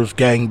 murderers,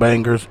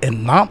 gangbangers,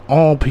 and not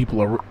all people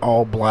are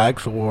all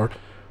blacks or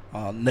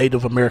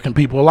Native American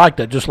people are like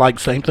that. Just like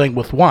same thing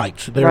with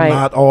whites, they're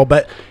not all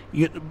bad.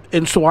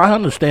 And so I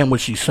understand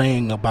what she's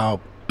saying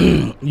about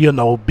you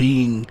know,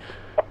 being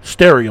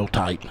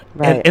stereotyped,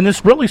 and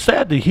it's really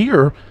sad to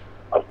hear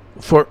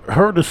for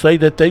her to say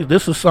that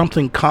this is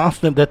something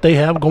constant that they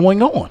have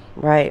going on.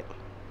 Right.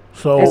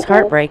 So it's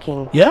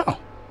heartbreaking. Yeah.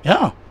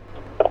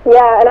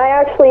 Yeah, and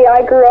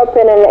I grew up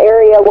in an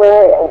area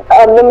where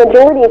the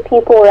majority of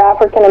people were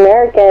African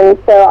American,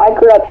 so I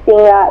grew up seeing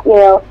that, you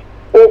know,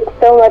 it's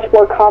so much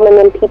more common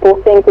than people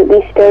think that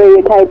these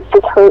stereotypes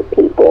just hurt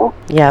people.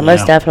 Yeah,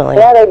 most definitely.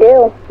 Yeah, they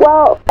do.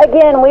 Well,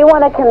 again, we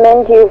want to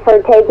commend you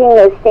for taking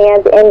this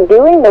stance and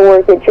doing the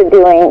work that you're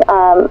doing,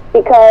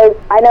 because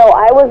I know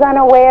I was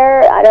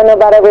unaware, I don't know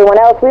about everyone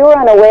else, we were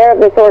unaware of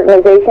this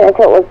organization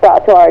until it was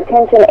brought to our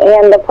attention,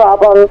 and the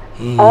problem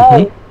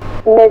of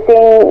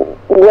missing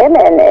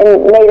women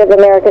and Native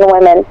American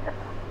women.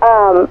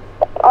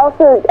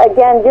 Also,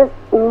 again, just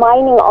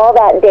mining all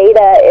that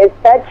data is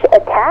such a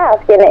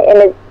task, and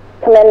it's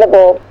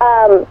commendable.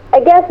 I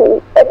guess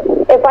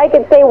if I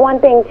could say one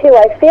thing too,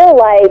 I feel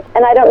like,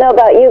 and I don't know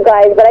about you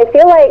guys, but I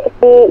feel like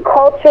the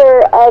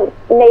culture of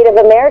Native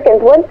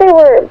Americans, once they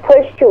were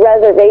pushed to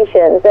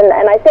reservations, and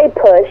I say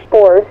pushed,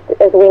 forced,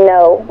 as we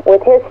know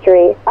with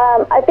history,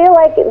 I feel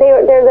like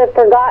they're the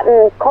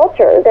forgotten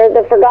culture. They're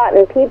the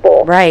forgotten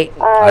people. Right.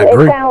 I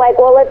agree. It's kind of like,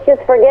 well, let's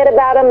just forget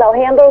about them. They'll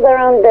handle their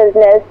own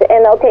business,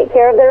 and they'll take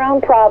care of their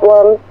own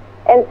problems.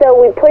 And so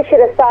we push it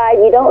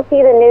aside. You don't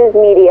see the news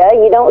media.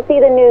 You don't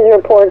see the news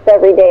reports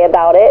every day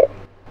about it.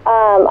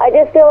 I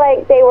just feel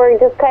like they were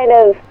just kind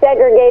of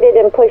segregated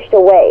and pushed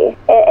away.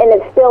 And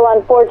it's still,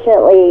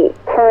 unfortunately,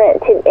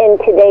 current in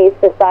today's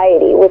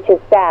society, which is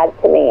sad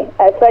to me,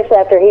 especially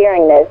after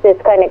hearing this. This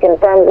kind of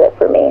confirms it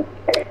for me.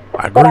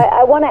 I agree. But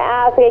I want to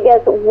ask, I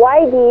guess,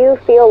 why do you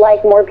feel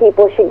like more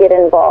people should get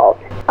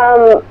involved?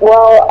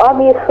 Well,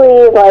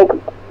 obviously, like,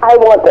 I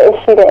want the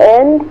issue to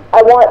end.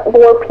 I want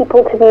more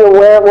people to be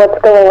aware of what's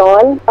going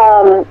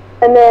on.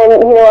 And then,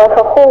 you know, as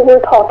a whole,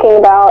 we're talking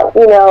about,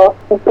 you know,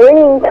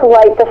 bringing to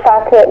light the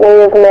fact that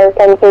Native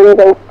Americans are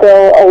even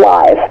still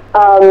alive.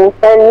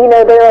 And, you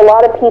know, there are a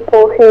lot of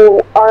people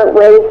who aren't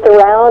raised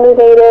around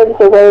natives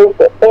or raised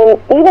in,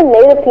 even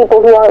Native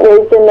people who aren't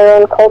raised in their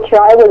own culture.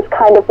 I was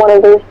kind of one of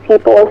those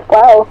people as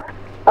well.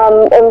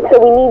 And so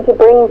we need to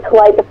bring to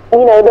light,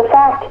 you know, the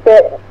fact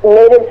that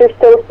natives are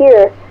still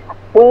here.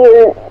 We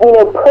are, you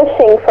know,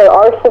 pushing for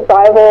our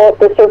survival,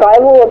 the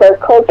survival of our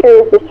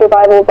cultures, the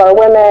survival of our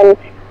women,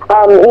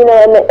 you know,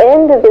 and the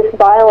end of this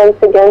violence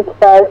against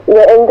us,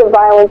 the end of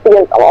violence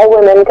against all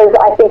women, because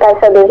I think I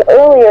said this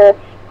earlier,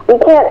 we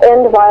can't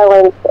end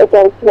violence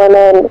against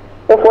women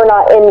if we're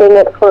not ending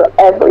it for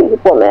every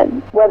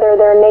woman, whether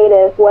they're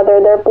Native,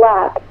 whether they're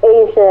Black,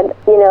 Asian,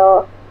 you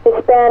know,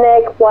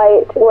 Hispanic,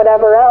 white,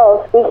 whatever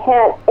else. We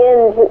can't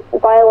end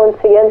violence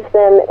against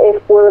them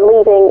if we're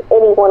leaving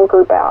any one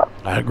group out.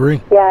 I agree.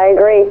 Yeah, I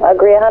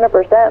agree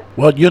 100%.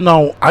 Well, you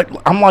know,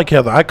 I'm like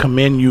Heather. I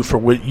commend you for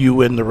what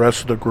you and the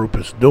rest of the group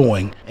is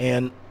doing.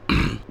 And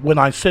when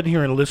I sit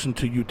here and listen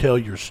to you tell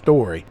your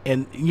story,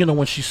 and, you know,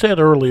 when she said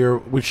earlier,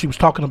 when she was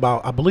talking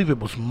about, I believe it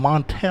was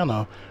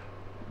Montana,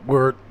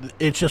 where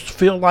it just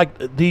feel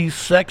like these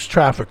sex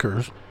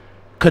traffickers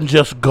can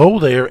just go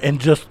there and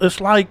just,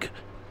 it's like,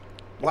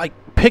 like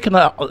picking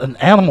up an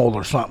animal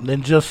or something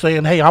and just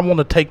saying, hey, I want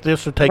to take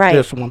this or take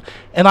this one,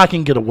 and I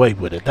can get away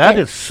with it. That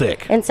is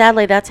sick. And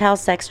sadly, that's how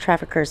sex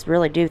traffickers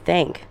really do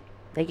think.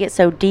 They get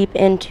so deep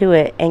into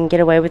it and get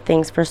away with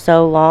things for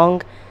so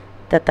long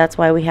that's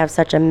why we have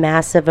such a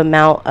massive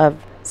amount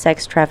of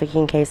sex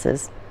trafficking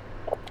cases.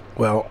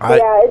 Well,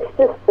 yeah, it's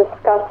just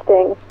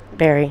disgusting.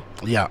 Very.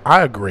 Yeah,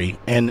 I agree.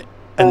 And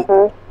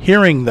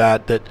hearing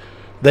that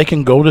they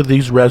can go to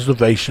these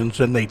reservations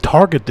and they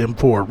target them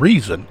for a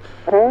reason.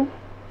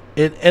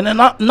 And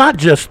not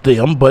just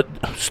them, but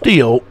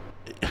still,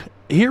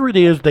 here it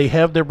is. They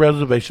have their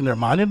reservation. They're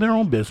minding their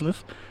own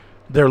business.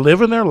 They're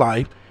living their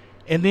life.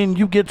 And then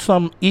you get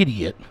some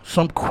idiot,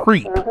 some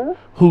creep,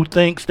 who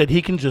thinks that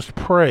he can just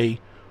prey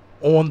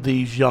on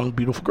these young,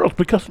 beautiful girls,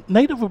 because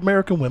Native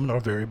American women are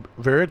very,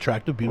 very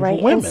attractive,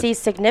 beautiful women. And see,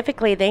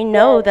 significantly, they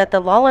know that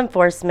the law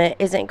enforcement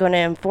isn't going to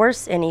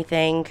enforce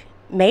anything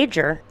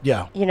major.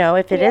 Yeah. You know,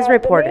 if it is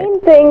reported. The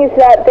main thing is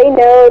that they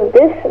know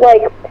this,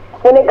 like,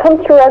 when it comes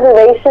to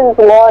reservations,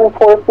 law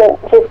enforcement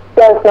just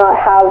does not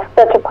have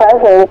such a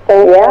presence.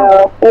 And,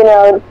 you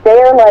know,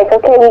 they're like,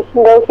 okay, we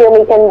can go here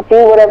and we can do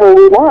whatever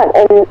we want.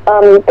 And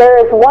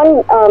there is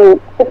one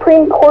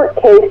Supreme Court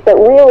case that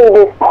really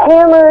just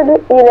hammered,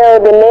 you know,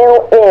 the nail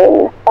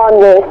in on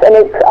this. And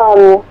it's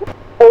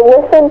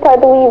Olisant, I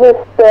believe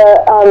is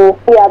the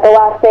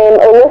last name,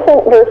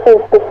 Olisant versus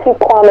the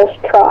Suquamish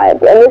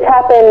tribe. And this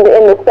happened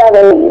in the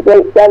 70s,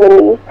 late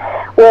 70s,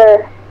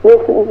 where this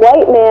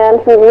white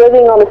man who's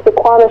living on the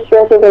Suquamish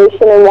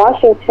reservation in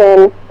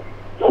Washington,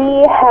 he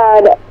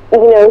had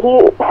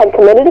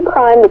committed a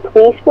crime. The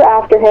police were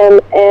after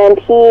him, and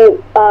he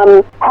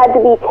had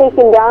to be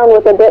taken down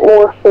with a bit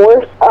more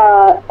force.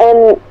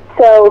 And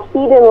so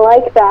he didn't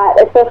like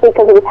that, especially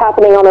because it was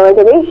happening on a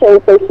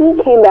reservation. So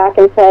he came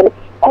back and said,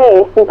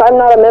 hey, since I'm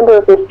not a member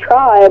of this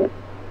tribe,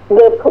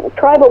 the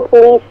tribal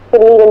police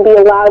wouldn't even be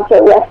allowed to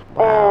arrest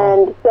him.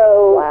 And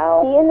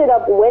so he ended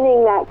up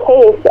winning that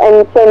case,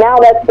 and so now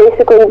that's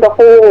basically the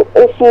whole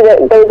issue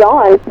that goes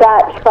on.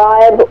 That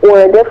tribe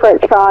or a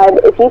different tribe,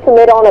 if you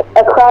commit on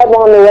a crime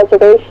on the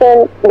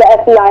reservation, the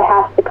FBI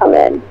has to come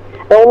in.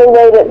 The only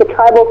way that the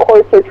tribal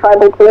courts or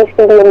tribal police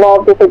can be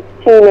involved is if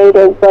it's two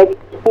natives, like,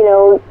 you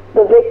know,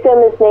 the victim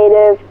is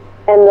native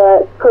and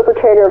the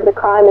perpetrator of the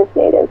crime is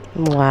native.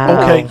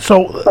 Wow. Okay,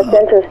 so that's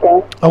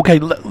interesting. Okay,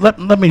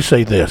 let me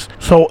say this.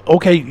 So,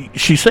 okay,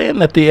 she's saying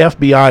that the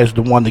FBI is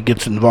the one that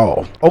gets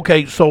involved.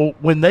 Okay, so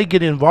when they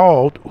get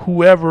involved,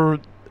 whoever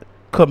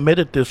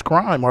committed this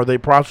crime, are they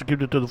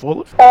prosecuted to the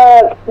fullest?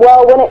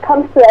 Well, when it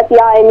comes to the FBI,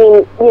 I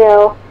mean, you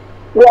know,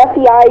 the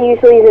FBI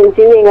usually isn't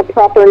doing a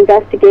proper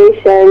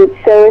investigation,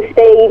 so if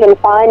they even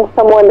find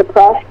someone to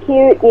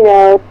prosecute, you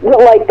know,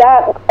 like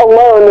that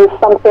alone is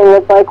something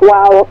that's like,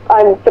 wow,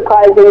 I'm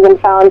surprised they even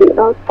found, you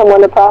know,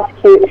 someone to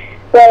prosecute.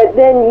 But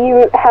then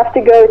you have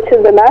to go to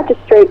the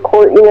magistrate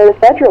court, you know,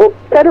 the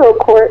federal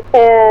court,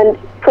 and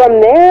from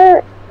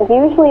there,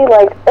 usually,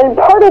 like, and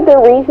part of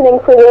their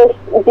reasoning for this,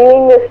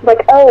 doing this,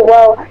 like, oh,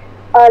 well,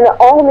 an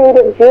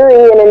all-Native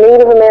jury in a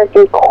Native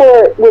American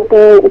court would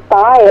be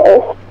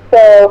biased,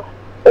 so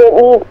it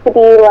needs to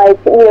be, like,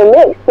 you know,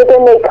 mixed. But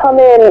then they come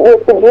in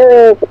with the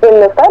juries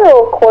in the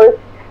federal courts,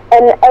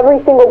 and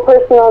every single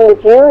person on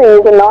the jury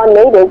is a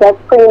non-Native.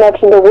 That's pretty much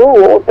the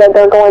rule, that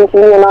they're going to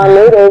be a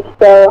non-Native.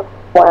 So,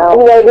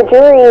 you know, the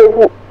jury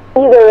is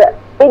either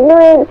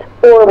ignorant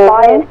or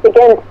biased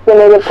against the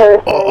Native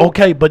person.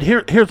 Okay, but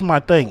here's my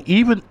thing.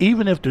 Even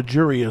if the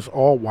jury is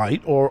all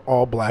white or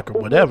all black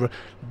or whatever,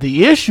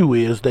 the issue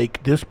is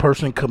this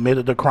person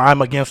committed a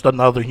crime against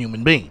another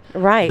human being.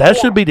 Right. That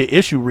should be the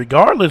issue,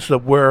 regardless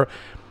of where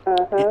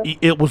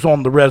it was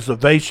on the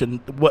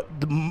reservation. What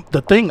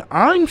the thing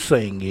I'm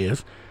saying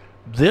is,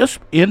 this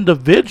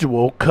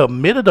individual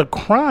committed a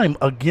crime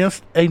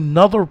against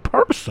another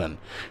person.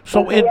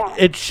 So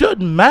it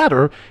shouldn't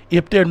matter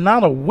if they're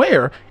not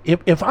aware.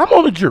 If I'm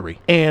on a jury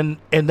and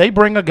they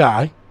bring a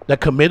guy that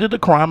committed a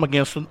crime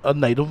against a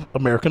Native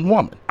American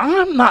woman,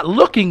 I'm not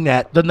looking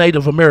at the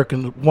Native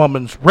American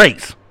woman's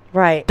race.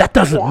 Right. That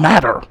doesn't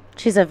matter.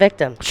 She's a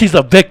victim. She's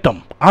a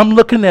victim. I'm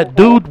looking at,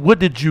 dude, what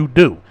did you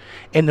do?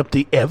 And if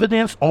the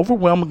evidence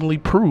overwhelmingly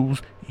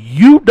proves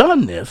you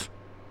done this,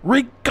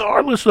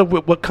 regardless of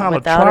what kind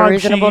of tribe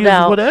she is,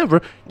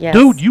 whatever,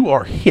 dude, you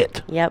are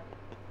hit. Yep.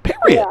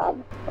 Period. Yeah.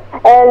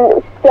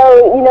 And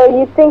so, you know,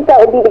 you think that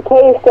would be the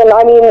case, and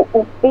I mean,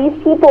 these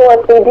people,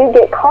 if they do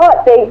get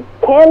caught, they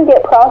can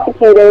get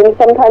prosecuted, and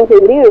sometimes they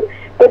do.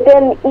 But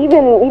then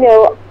even, you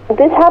know,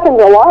 this happens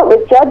a lot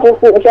with judges,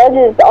 that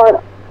judges aren't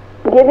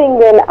giving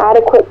them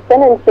adequate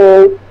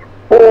sentences,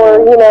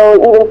 or, you know,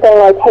 even saying,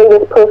 like, hey,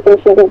 this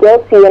person should be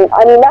guilty. And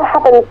I mean, that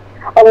happens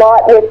a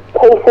lot with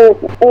cases,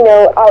 you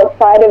know,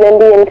 outside of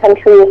Indian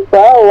country as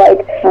well.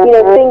 Like, you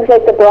know, things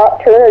like the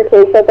Brock Turner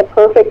case, that's a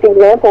perfect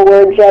example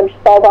where a judge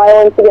saw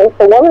violence against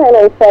a woman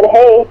and said,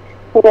 hey,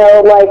 you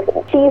know, like,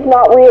 she's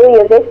not really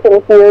a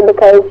victim here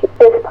because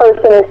this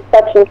person is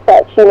such and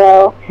such, you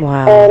know.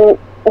 Wow.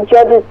 And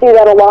judges do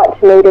that a lot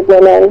to Native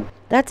women.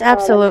 That's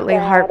absolutely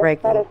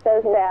heartbreaking. That is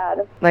so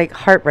sad. Like,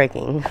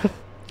 heartbreaking.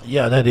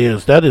 Yeah, that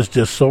is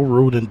just so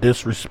rude and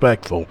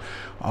disrespectful.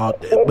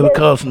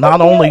 Because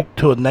not only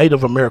to a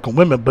Native American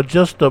woman, but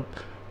just the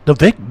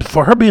victim,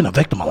 for her being a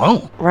victim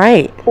alone.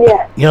 Right.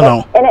 Yeah. You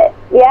know. And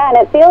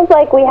it feels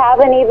like we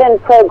haven't even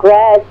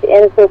progressed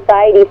in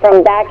society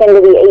from back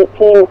into the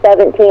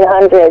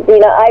 1700s. You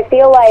know, I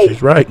feel like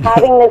She's right.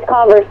 having this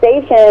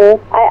conversation,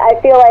 I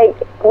feel like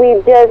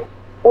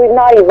we've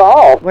not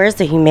evolved. Where's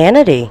the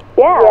humanity?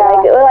 Yeah.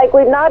 Like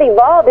we've not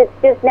evolved. It's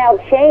just now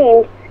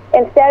changed.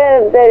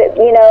 Instead of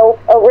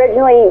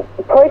originally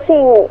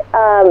pushing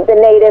the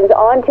natives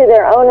onto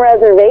their own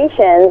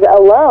reservations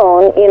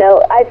alone,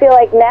 I feel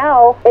like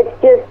now it's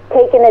just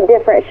taken a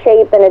different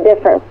shape and a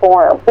different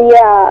form.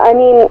 Yeah, I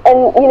mean,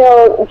 and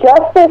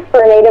justice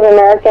for Native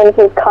Americans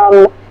has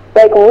come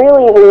like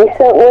really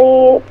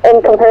recently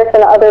in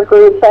comparison to other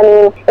groups. I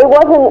mean, it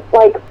wasn't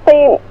like,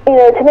 say,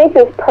 to make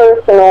this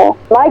personal,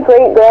 my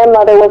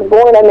great-grandmother was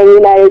born in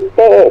the United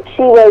States.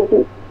 She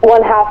was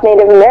one half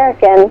Native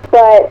American,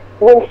 but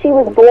when she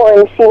was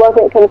born, she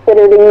wasn't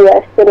considered a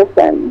U.S.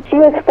 citizen. She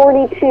was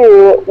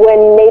 42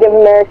 when Native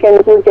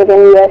Americans were given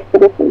U.S.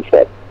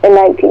 citizenship in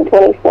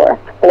 1924.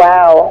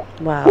 Wow.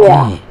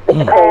 Yeah.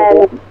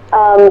 And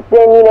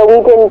then,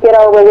 we didn't get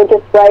our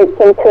religious rights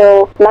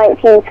until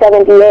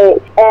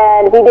 1978,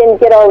 and we didn't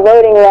get our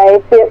voting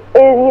rights. It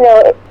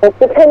is,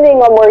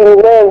 depending on where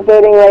you live,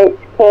 voting rights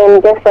came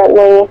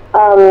differently.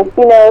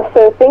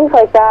 So things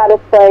like that,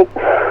 it's like,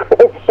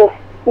 it's just,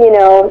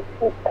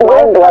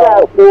 we're cut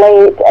out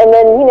late. And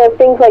then,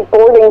 things like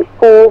boarding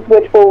schools,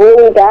 which were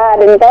really bad,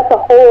 and that's a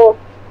whole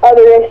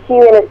other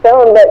issue in its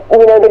own, but,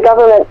 the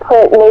government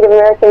put Native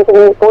Americans in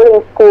these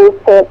boarding schools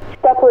to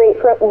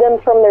separate them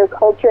from their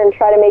culture and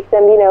try to make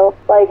them,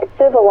 like,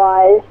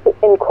 civilized,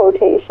 in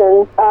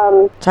quotations.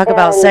 Talk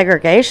about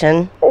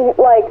segregation.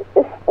 Wow.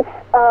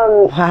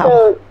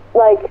 So,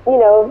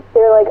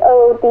 they're like,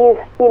 oh, these,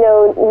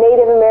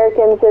 Native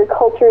Americans, their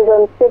culture is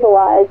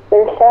uncivilized,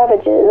 they're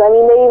savages. I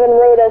mean, they even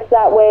wrote us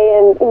that way,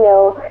 and,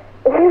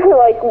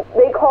 like,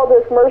 they called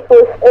us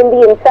merciless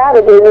Indian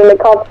savages in the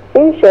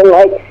Constitution.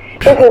 Like,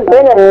 this has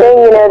been a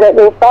thing, that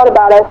they thought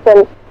about us,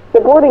 and the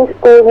boarding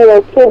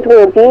schools, kids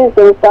were abused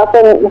and stuff,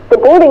 and the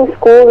boarding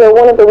schools are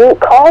one of the root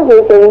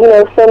causes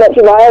of, so much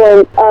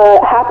violence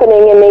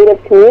happening in Native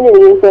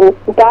communities, and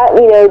that,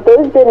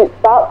 those didn't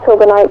stop till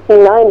the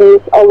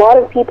 1990s. A lot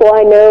of people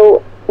I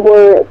know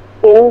were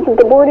in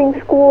the boarding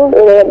schools,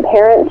 or they had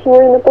parents who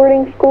were in the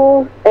boarding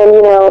schools, and,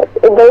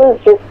 those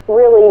just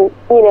really,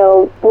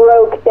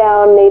 broke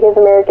down Native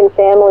American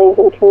families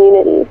and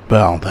communities.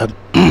 Well,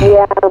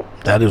 yeah.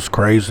 That is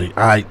crazy.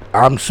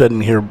 I'm sitting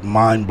here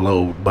mind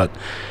blown, but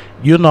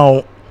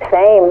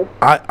Same.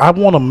 I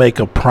want to make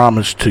a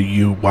promise to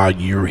you while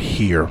you're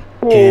here.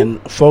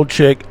 And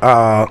Fochick,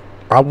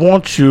 I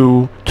want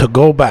you to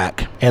go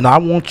back and I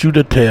want you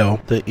to tell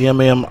the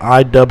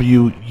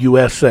Mmiw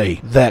USA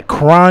that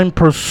Crime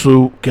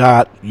Pursuit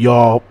got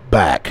y'all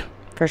back.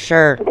 For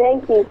sure.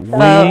 Thank you so We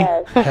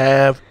much.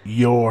 have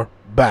your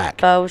back.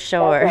 For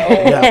sure.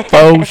 Yeah,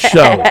 faux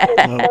show.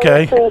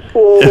 Okay. So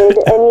appreciated.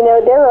 And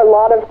there are a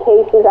lot of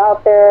cases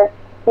out there,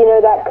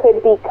 that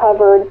could be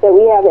covered that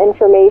we have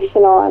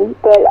information on.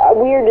 But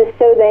we are just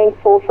so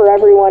thankful for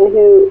everyone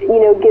who,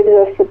 gives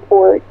us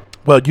support.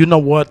 Well, you know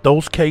what?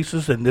 Those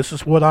cases, and this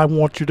is what I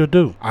want you to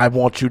do. I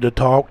want you to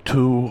talk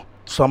to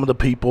some of the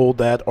people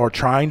that are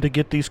trying to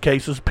get these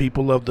cases,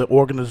 people of the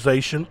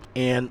organization,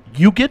 and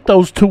you get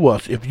those to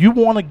us. If you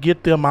want to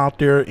get them out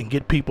there and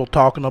get people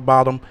talking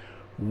about them,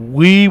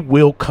 we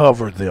will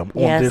cover them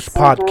on this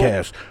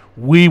podcast.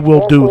 We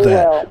will do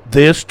that.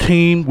 This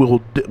team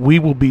we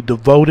will be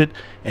devoted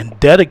and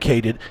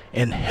dedicated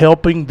in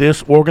helping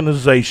this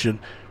organization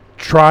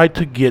try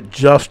to get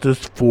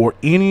justice for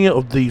any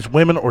of these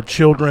women or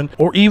children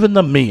or even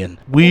the men.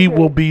 We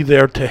will be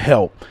there to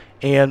help.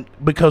 And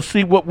because,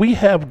 see, what we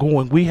have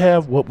going, we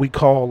have what we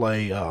call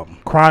a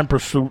crime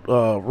pursuit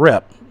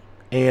rep,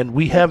 and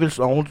we have its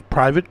own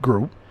private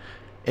group,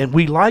 and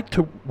we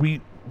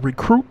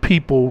recruit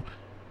people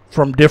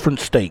from different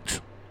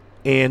states,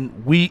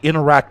 and we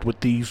interact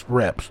with these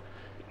reps,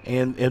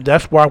 and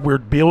that's why we're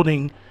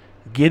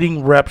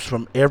getting reps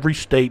from every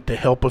state to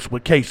help us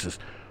with cases.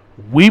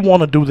 We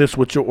want to do this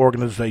with your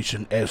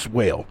organization as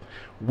well.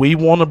 We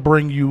want to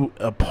bring you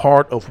a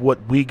part of what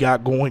we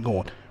got going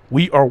on.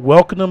 We are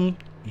welcoming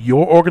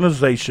your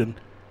organization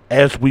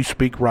as we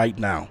speak right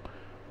now.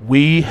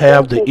 We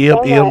have the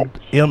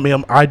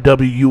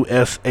Mmiw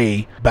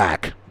USA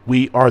back.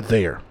 We are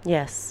there.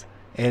 Yes.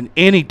 And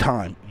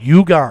anytime,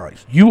 you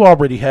guys, you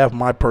already have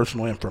my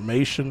personal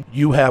information.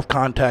 You have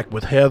contact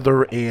with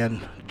Heather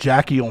and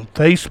Jackie on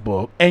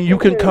Facebook, and you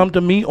can come to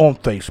me on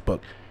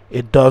Facebook.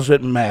 It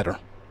doesn't matter.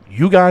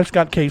 You guys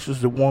got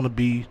cases that want to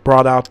be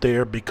brought out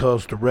there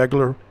because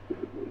the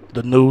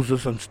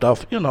newses and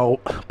stuff,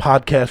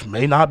 podcasts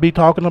may not be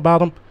talking about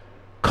them.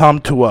 Come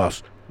to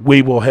us.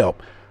 We will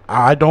help.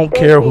 I don't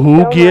care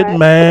who get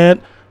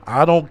mad.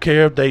 I don't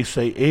care if they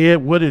say, Ed,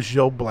 what is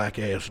your black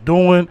ass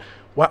doing?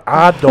 Well,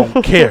 I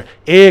don't care.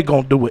 Ed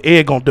gonna do what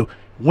Ed gonna do.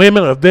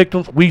 Women are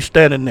victims. We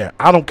standing there.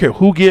 I don't care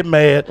who get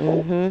mad.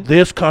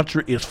 This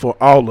country is for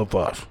all of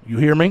us. You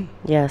hear me?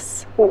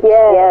 Yes.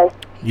 Yes.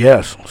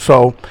 Yes.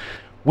 So,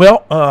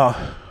 well,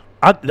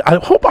 I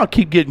hope I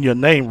keep getting your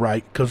name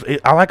right, because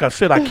like I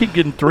said, I keep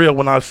getting thrilled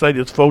when I say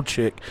this faux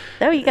chick.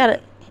 Oh, you got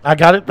it. I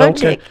got it?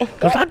 Faux Okay. chick.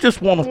 Because I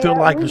just want to feel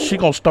like that she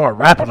going to start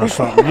rapping or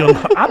something. You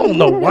know, I don't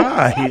know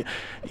why.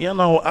 You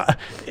know,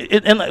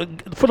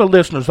 for the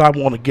listeners, I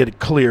want to get it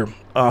clear.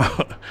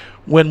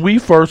 When we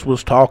first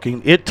was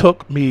talking, it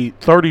took me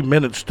 30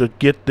 minutes to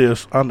get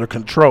this under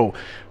control.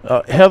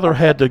 Heather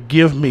had to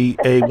give me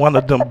one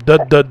of them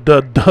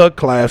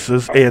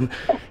classes, and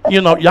you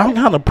know, y'all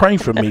kind of pray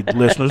for me,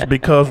 listeners,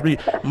 because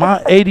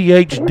my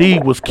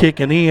ADHD was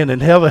kicking in,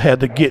 and Heather had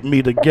to get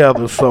me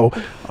together. So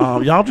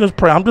y'all just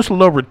pray. I'm just a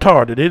little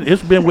retarded.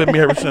 It's been with me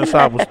ever since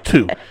I was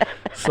 2.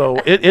 So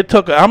it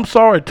took. I'm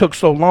sorry it took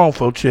so long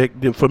for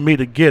me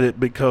to get it,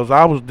 because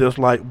I was just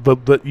like,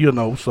 but you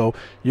know. So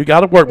you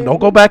got to work. Don't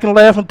go back and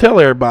laugh and tell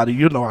everybody.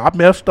 You know, I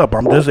messed up.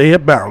 I'm just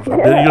head bound. You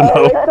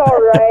know. It's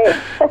all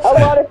right. A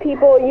lot of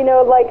people, you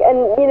know, like, and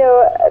you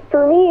know,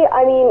 for me,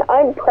 I mean,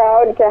 I'm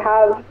proud to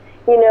have,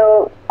 you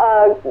know,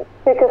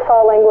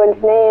 Chickasaw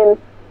language name,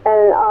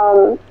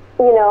 and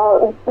you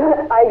know,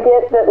 I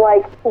get that,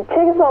 like,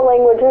 Chickasaw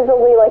language, there's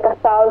only like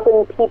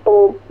 1,000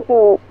 people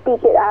who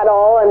speak it at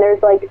all, and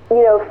there's like,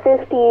 you know,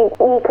 50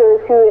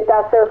 speakers who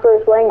that's their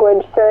first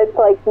language, so it's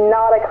like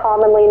not a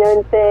commonly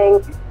known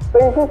thing.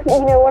 But it's just,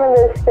 you know, one of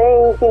those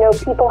things, you know,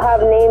 people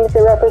have names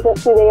that represent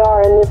who they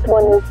are, and this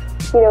one is,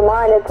 you know,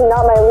 mine. It's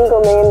not my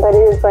legal name, but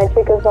it is my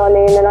Chickasaw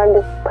name, and I'm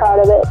just proud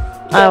of it.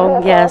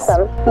 Oh, yes.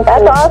 Awesome.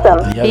 That's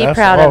awesome. Yeah, Be that's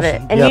proud of it.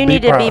 awesome. And Yeah, you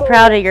need to be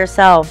proud of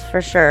yourself, for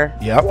sure.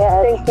 Yep.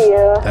 Yes. Thank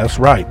you. That's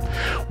right.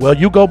 Well,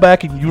 you go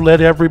back and you let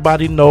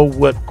everybody know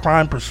what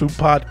Crime Pursuit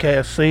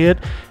Podcast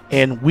said,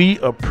 and we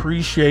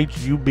appreciate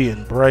you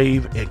being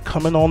brave and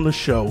coming on the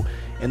show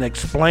and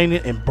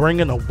explaining and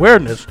bringing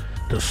awareness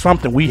to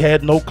something we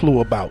had no clue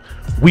about.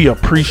 We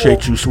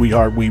appreciate you,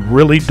 sweetheart. We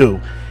really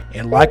do.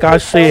 And like I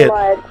said, so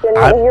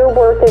much. And your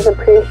work is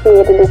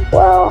appreciated as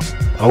well.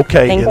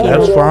 okay, Thank and you.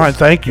 that's fine.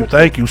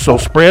 Thank you. So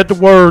spread the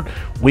word.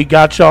 We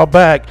got y'all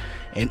back.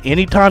 And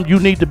anytime you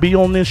need to be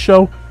on this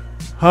show,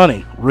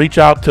 honey, reach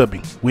out to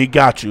me. We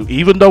got you.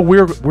 Even though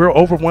we're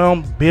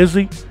overwhelmed,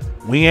 busy,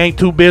 we ain't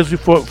too busy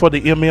for the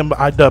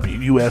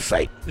Mmiw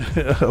USA.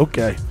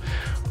 Okay.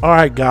 All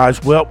right,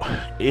 guys. Well,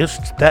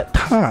 it's that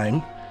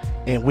time,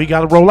 and we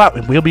got to roll out,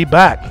 and we'll be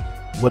back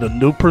with a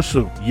new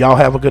pursuit. Y'all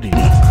have a good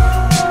evening.